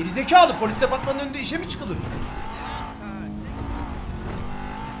 Gerizekalı, polis departmanının önünde işe mi çıkılır?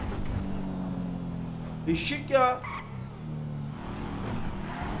 Eşek ya.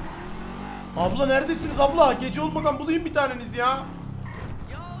 Abla neredesiniz abla? Gece olmadan bulayım bir taneniz ya.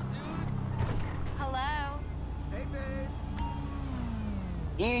 Hello. Hey, babe.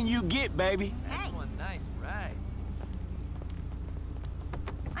 In you get, baby. That's one nice ride.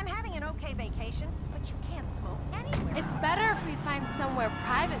 I'm having an okay vacation, but you can't smoke anywhere. It's better if we find somewhere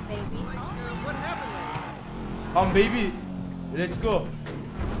private, baby. What happened lately? Come baby. Let's go.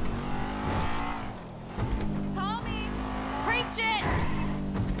 Call me. Preach it.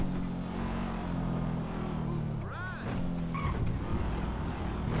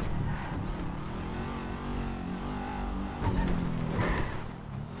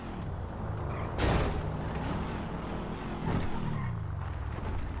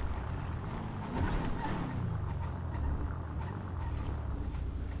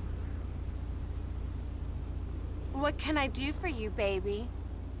 What can I do for you, baby?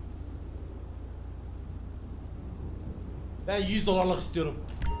 Ben $100 istiyorum.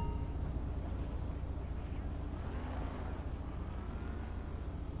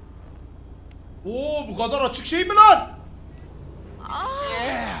 Oo, bu kadar açık şey mi lan?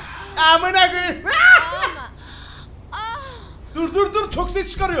 Amına koyayım. Dur çok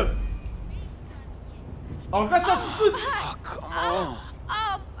ses çıkarıyor. Arkadaşlar susun.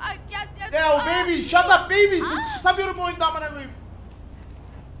 Ya baby, shut up baby. Sesi kısamıyorum bu oyunda amına koyayım.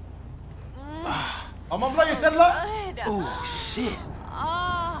 Tamam la yeter la. Oh shit.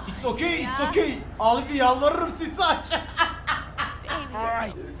 It's okay. Abi yalvarırım sesi aç.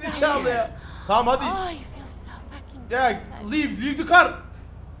 Zekalı ya. Tamam hadi. Ya leave the car.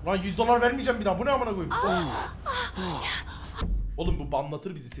 Lan $100 vermeyeceğim bir daha. Bu ne amına koyayım? Oğlum bu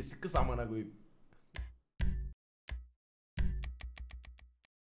banlatır bizi, sesi kıs amına koyayım.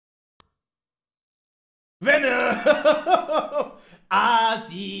 Venom.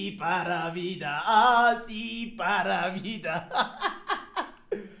 Así para vida, así para vida.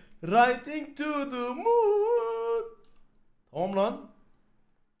 Riding to the moon. Tamam lan.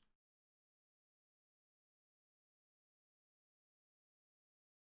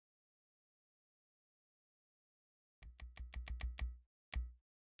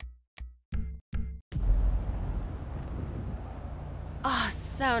 Oh,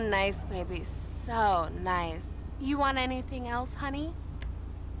 so nice, baby. So nice. You want anything else, honey?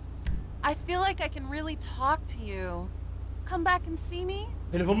 I feel like I can really talk to you. Come back and see me?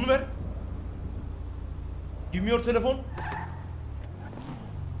 Telefonunu ver. Give me your telefon.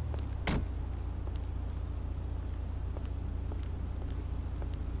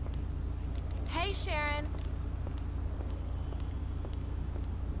 Hey, Sharon.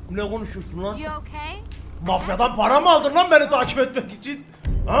 Ne konuşuyorsun lan? You okay? Mafyadan para mı aldın lan beni takip etmek için?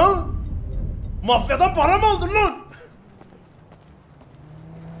 Ha? Mafyadan para mı aldın lan?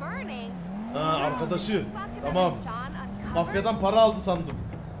 Ha, arkadaşı. Tamam. Mafyadan para aldı sandım.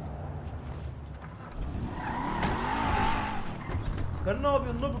 Sen ne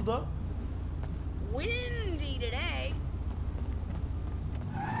yapıyorsun lan burada? Windy today.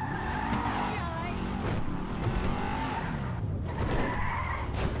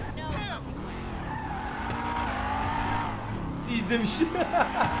 İzlemiş.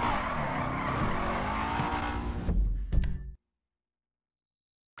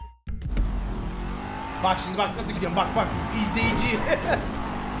 Bak şimdi bak nasıl gidiyorum, bak izleyici.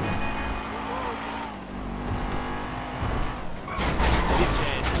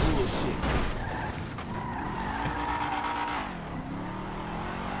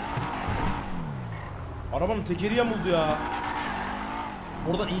 Arabanın tekeri yamuldu ya.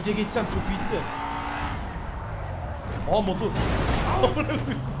 Oradan iyice geçsem çok iyiydi de. Aa motor.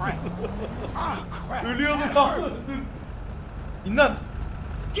 Ölüyordum kalktı. İn lan.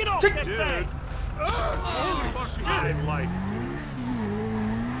 Çık.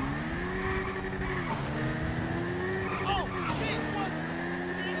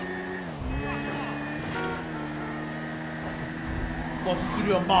 Nasıl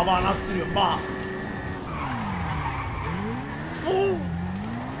sürüyorsun baba, nasıl sürüyorsun bak.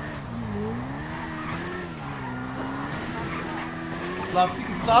 Lastik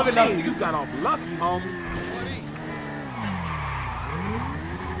ısıt abi, lastik ısıt.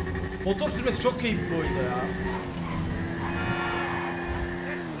 Motor sürmesi çok keyifli bu oyunda ya.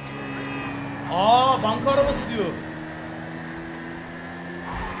 Aa, banka arabası diyor.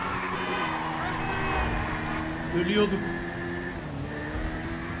 Ölüyorduk.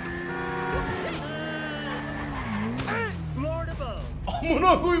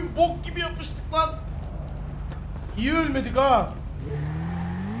 Amına koyayım, bok gibi yapıştık lan. İyi ölmedik ha.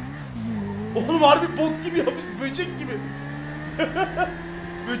 Oğlum harbi bok gibi yapıştık, böcek gibi.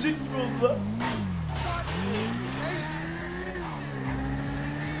 Böcek gibi oldu lan.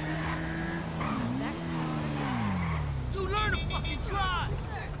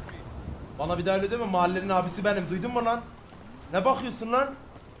 Bana bir daha öyle deme, mahallenin abisi benim, duydun mu lan? Ne bakıyorsun lan?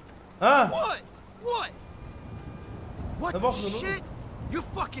 Ha? What Ne bakıyorsun oğlum? You're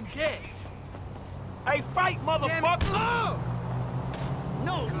fucking dead. Hey, fight, motherfucker!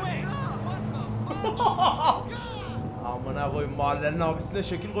 No way! Amına koyayım, mahallenin abisine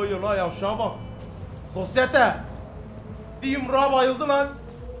şekil koyuyor la, yavşağa bak. Sosyete. Bir yumruğa bayıldı lan.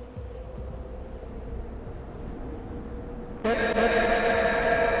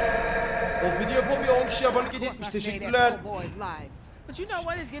 O videofobi 10 kişi abonelik hediye etmiş, teşekkürler. But you know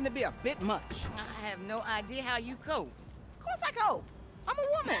what? It's getting to be a bit much. I have no idea how you cope. Of course I cope. I'm a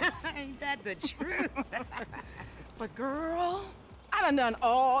woman. Ain't that the truth? But girl, I done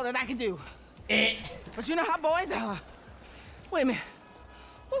all that I can do. But you know how boys are. Wait a minute.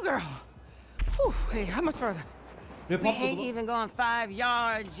 Oh, girl. Whew, hey, how much further? We ain't even gone 5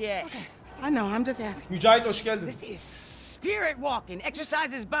 yards yet. Okay. I know, I'm just asking. Mücahit hoş geldin. This is spirit walking.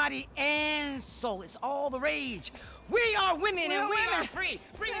 Exercises body and soul. It's all the rage. We are women and we are free.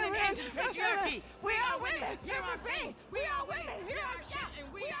 Free in an end to patriarchy. We are women. You are free. We are women. We are shouting.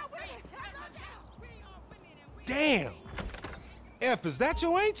 We are women. Damn. F, is that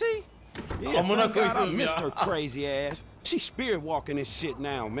your auntie? Yeah, thank God I missed her crazy ass. She's spirit walking this shit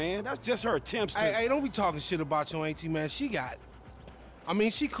now, man. That's just her attempts to... Hey, don't be talking shit about your auntie, man. She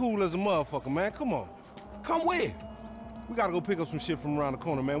cool as a motherfucker, man. Come on. Come where? We gotta go pick up some shit from around the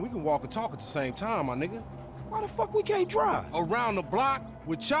corner, man. We can walk and talk at the same time, my nigga. Why the fuck we can't drive? Around the block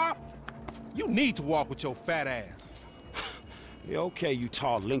with Chop? You need to walk with your fat ass. Yeah, okay, you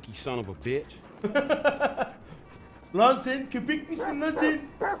tall, linky son of a bitch. Lan sen köpek misin lan sen?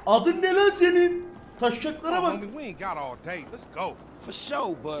 Adın ne lan senin? Taşacaklara bak. We ain't got all day. Let's go. For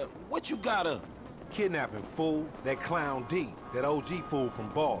sure, but what you got up? Kidnapping, fool. That clown D. That OG fool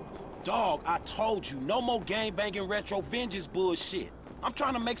from Ballers. Dog, I told you, no more gang-banging retro vengeance bullshit. I'm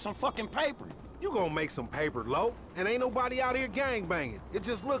trying to make some fucking paper. You gonna make some paper, low, and ain't nobody out here gang-banging. It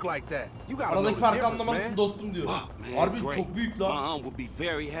just look like that. You gotta know Aradaki the farkı difference, anlamalısın man. dostum diyor. Harbi çok büyük My lan. aunt would be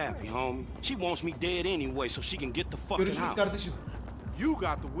very happy, homie. She wants me dead anyway, so she can get the fucking Görüşürüz house. kardeşim. You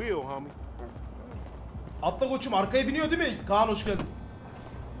got the wheel, homie. Atla koçum, arkaya biniyor değil mi? Kaan hoş geldin.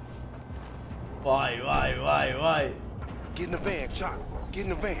 Vay vay vay vay. Get in the van, Chop. Get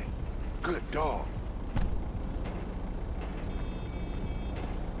in the van. Good dog.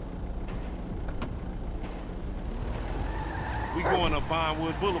 We going up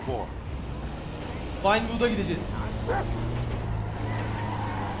Vinewood Boulevard. Vinewood'a gideceğiz.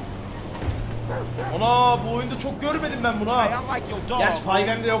 Ana, bu oyunda çok görmedim ben bunu ha. Hey, I like your dog. Gerçi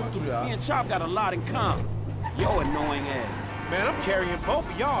 5M'de yoktur ya. Me and Chop got a lot in common. Your annoying ass. Man, I'm carrying both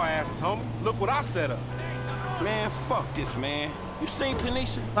of y'all asses, homie. Look what I set up. Man, fuck this, man. You seen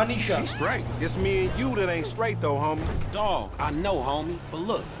Tanisha? Tanisha. She's straight. It's me and you that ain't straight though, homie. Dog, I know, homie. But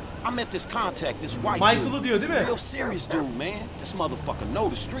look, I met this contact, this white Michael'ı dude. diyor değil mi? Real serious dude, man. This motherfucker know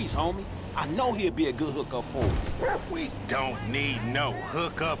the streets, homie. I know he'll be a good hookup for us. We don't need no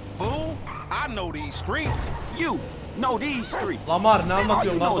hookup, fool. I know these streets. You know these streets. Lamar, ne All you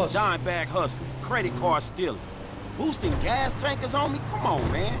anlatıyorsun know is kardeş? dime bag hustling, credit card stealing, boosting gas tankers, homie. Come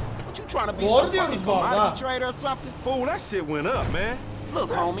on, man. What you trying to be, Doğru some diyoruz fucking bu arada. commodity trader or something? Fool, that shit went up, man. Look,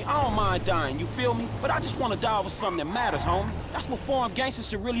 homie, I don't mind dying, you feel me? But I just want to die over something that matters, homie. That's what foreign gangsters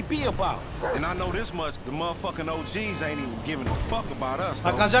should really be about. And I know this much, the motherfucking OGs ain't even giving a fuck about us,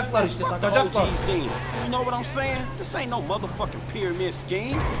 though. Takacaklar işte, takacaklar. OGs then. You know what I'm saying? This ain't no motherfucking pyramid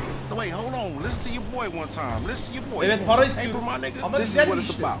scheme. Wait, hold on. Listen to your boy one time. Listen to your boy. Evet, para istiyor. Hey, bro, my nigga, Ama this is güzel what bir it's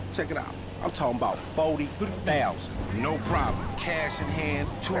işte. about. Check it out. I'm talking about 40,000. No problem. Cash in hand,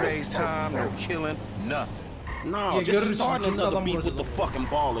 2 days time, no killing, nothing. No, just starting another beef with the fucking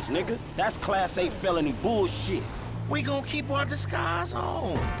ballers, nigga. That's Class A felony bullshit. We gonna keep our disguise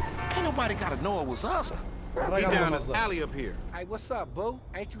on. Ain't nobody gotta know it was us. We down this alley up here. Hey, what's up, boo?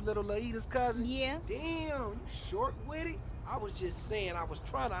 Ain't you little Laida's cousin? Yeah. Damn, you short with it? I was just saying I was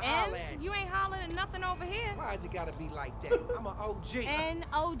trying to holler at you. You ain't hollering at nothing over here. Why is it gotta be like that? I'm an OG. And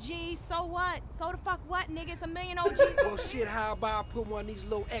OG, so what? So the fuck what, nigga? It's a million OG. Well, shit, how about I put one of these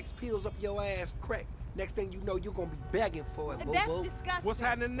little X pills up your ass crack? Next thing you know, you're gonna be begging for it, boo-boo. That's disgusting. What's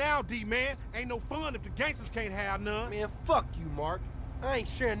happening now, D-man? Ain't no fun if the gangsters can't have none. Man, fuck you, Mark. I ain't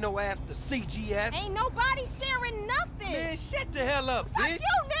sharing no ass with the CGS. Ain't nobody sharing nothing. Man, shut the hell up, fuck bitch.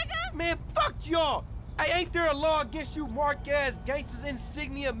 You, nigga. Man, fuck y'all. Hey, ain't there a law against you mark-ass gangsters,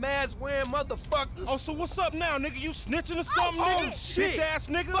 insignia, mask-wearing motherfuckers? Oh, so what's up now, nigga? You snitching or something, nigga? Oh, shit. Bitch-ass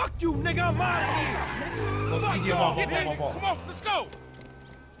nigga. Fuck you, nigga. I'm out of here. Fuck y'all. Get in. Come on, let's go.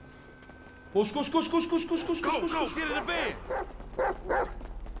 Koş. Go, get in the bed.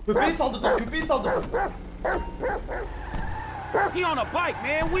 Köpeği saldırdı. He on a bike,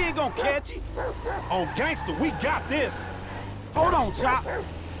 man. We ain't gonna catch him. On gangster, we got this. Hold on, Chop.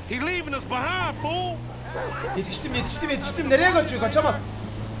 He leaving us behind, fool. Yetiştim. Nereye kaçıyor? Kaçamaz.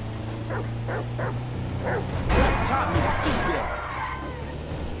 Chop me the seatbelt.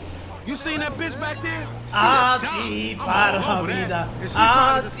 You seen that bitch back there? Así para vida.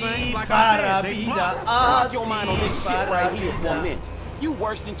 Así para vida. Lock your mind on this shit right here for a minute. You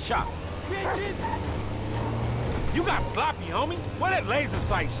worse than Chop. Bitches. You got sloppy, homie. Where that laser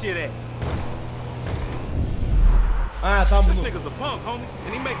sight shit at? This nigga's a punk, homie,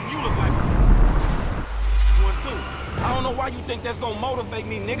 and he making you look like one too. I don't know why you think that's gonna motivate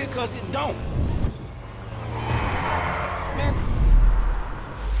me, nigga, cause it don't. Man,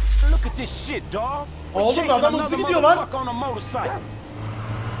 look at this shit, dog. Oğlum adam hızlı gidiyor lan. On a motorcycle.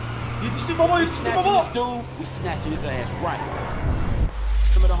 Yetiştim baba. We snatching his ass right.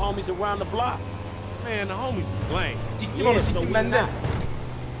 Some of the homies around the block. Man, the homies is lame. Siktim bende.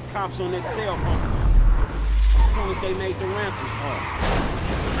 Cops on their cell phone. As soon as they made the ransom call.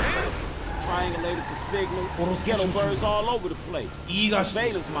 Triangulated the signal. Ghetto birds all over the place. İyi kaçtı.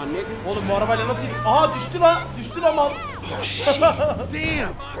 Surveillance, my nigga. Oğlum bu arabayla nasıl... Aha düştü lan mal.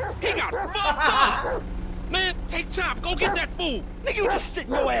 Damn. He got fucked up. Man, take Chop. Go get that fool. Nigga, you just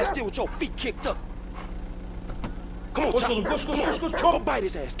sitting your ass there with your feet kicked up. Come on, koş Chop. oğlum koş. Go bite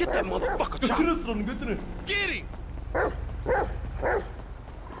his ass. Get that motherfucker, Chop. Götürün onu götürün. Get him.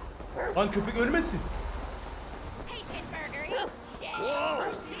 Lan köpek ölmesin.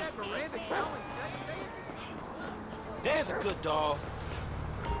 There's a good dog.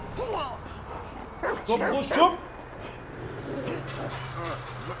 Koş çop.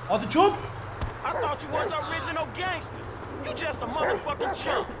 Hadi çop. I thought you was original gangster. You just a motherfucking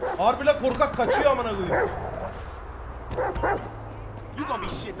chump. Harbi la korkak kaçıyor amına koyayım. You gonna be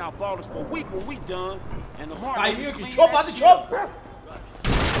shitting out ballers for a week when we done. And the more kaymıyor ki. Çop hadi çop.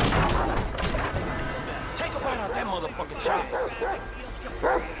 Take a bite out that motherfucking chop.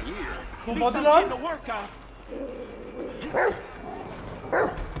 Çop hadi lan.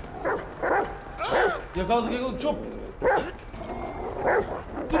 Yakaladık çop.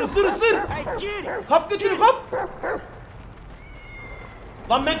 Isır. Kap götürü kap.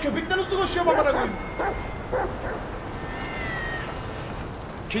 Lan ben köpekten hızlı koşuyorum amına koyayım.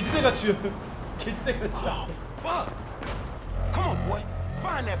 Kedi de kaçıyor. Oh, fuck. Come on, boy.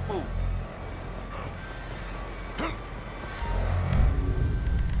 Find that fool.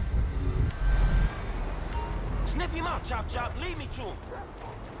 Sniff him out, Chop. Lead me to him.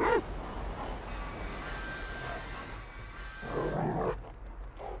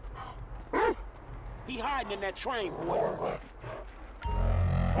 He hiding in that train, boy.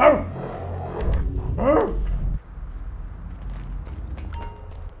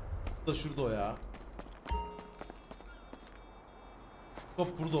 Da şurada o ya.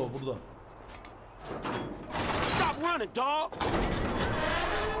 Top burada o, burada. Stop running, dog.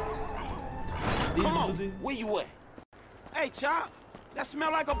 Come on, where you at? Hey, Chop, that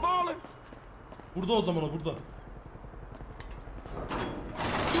smell like a baller? Burada o zaman o, burada.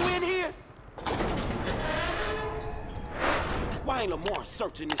 You in here? Why ain't Lamar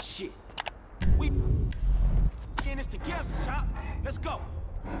searching this shit? We in this together, Chop. Let's go.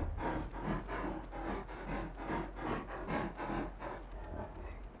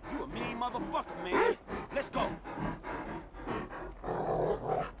 You a mean motherfucker, man. Let's go.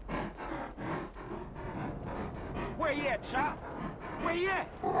 Where you at, Chop? Where you at?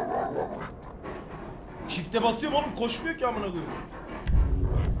 Shift'e basıyorum oğlum, koşmuyor ki amına koyayım.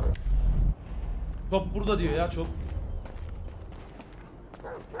 Çop burada diyor ya, Çop.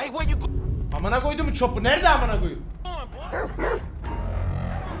 Hey, where you go? Amına koydum mu Çop'u? Nerede amına koyayım?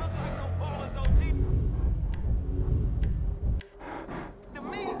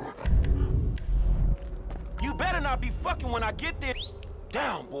 You better not be fucking when I get there.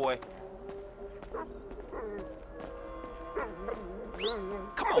 Down, boy.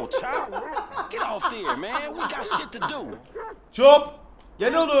 Come on, child. Get off there, man. We got shit to do. Çop!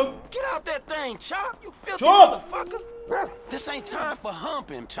 Gel oğlum. Get out that thing, Chop. You filthy Chop! motherfucker. This ain't time for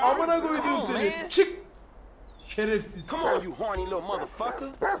humping, Chop. Amına koydum seni. Çık. Şerefsiz. Come on, you horny little motherfucker.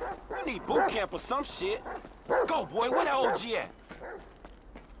 You need boot camp or some shit. Go, boy. Where that OG at?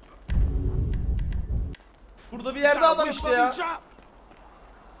 Burada bir yerde adam işte ya.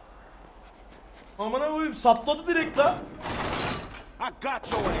 Amına koyayım, sapladı direkt la. I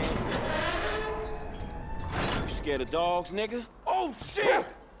got your ass. You scared of dogs, nigga? Oh shit!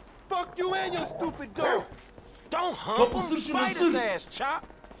 Fuck you and your stupid dog. Don't hump him. Bite his ass, Chop.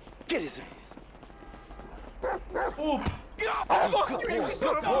 Get his ass. Oh. Get off! Fuck you, you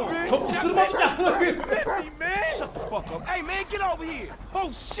son of a bitch! Çok ısırmamış ya. Bit me, man! Shut the fuck up. Hey, man, get over here.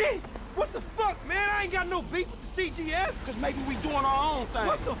 Oh shit! What the fuck, man? I ain't got no beef with the CGF. Cause maybe we doing our own thing.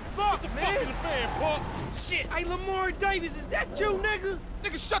 What the fuck, man? What the fan, punk? Shit. Hey, Lamar Davis, is that you, nigga?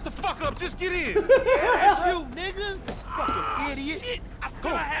 Nigga, shut the fuck up. Just get in. Yeah, that's you, nigga. Fucking idiot. Shit. I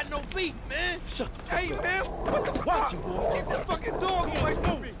said I had no beef, man. Shut the fuck up. Hey, man, what the fuck? Get this fucking dog away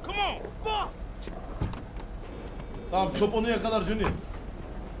from me. Come on. Fuck. Tamam, Çop onu yakalar Johnny.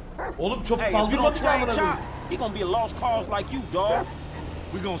 Oğlum Çop Hey, if you don't saldırmadı mı amına train koyayım? Chop, he gonna be a lost cause like you, dog.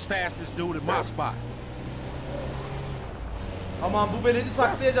 We gonna stash this dude in my spot. Aman bu beledi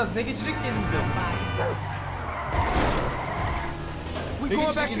saklayacağız. Ne geçecek ki elimize? We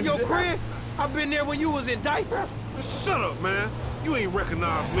going back to your crib? I've been there when you was in diapers. Shut up, man. You ain't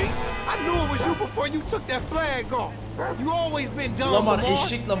recognize me. I knew it was you before you took that flag off. You always been dumb, Lamar, Lamar.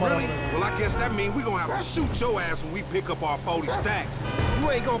 eşek Lamar. Really? Well, I guess that means we gonna have to shoot your ass when we pick up our 40 stacks.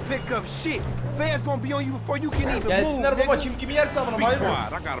 You ain't gonna pick up shit. Fans gonna be on you before you can even move, Gelsinler baba, nigga. kim kimi yerse amına. Be Hayır.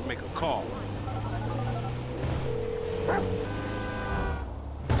 quiet. I gotta make a call.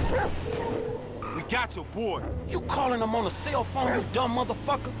 We got your boy. You calling him on a cell phone, you dumb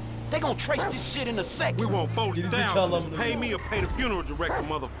motherfucker? They gonna trace this shit in a second. We want 40,000. Pay me or pay the funeral director,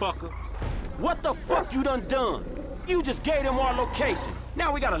 motherfucker. What the fuck you done? You just gave them our location.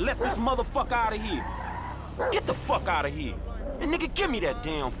 Now we gotta let this motherfucker out of here. Get the fuck out of here. And nigga, give me that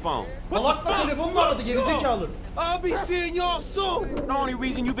damn phone. Salakla telefonla aradı gerizekalı. I'll be seeing y'all soon. The only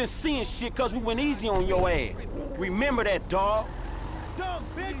reason you been seeing shit cause we went easy on your ass. Remember that, dog.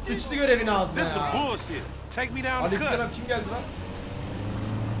 Sıçtı görevin ağzına This some ya. bullshit. Take me down the cut. Aleykümselam, kim geldi lan?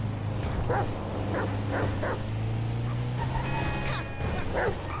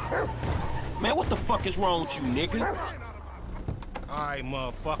 Man, what the fuck is wrong with you, nigga? All right,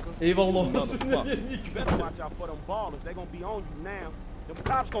 motherfucker. Eyvallah olsun. You better watch out for them ballers. They gonna be on you now. Them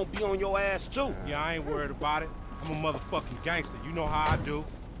cops gonna be on your ass too. Yeah, I ain't worried about it. I'm a motherfucking gangster. You know how I do.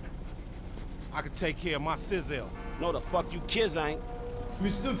 I can take care of my sizzle. No, the fuck you kids ain't.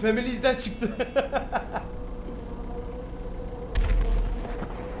 Müslüm Family'den çıktı.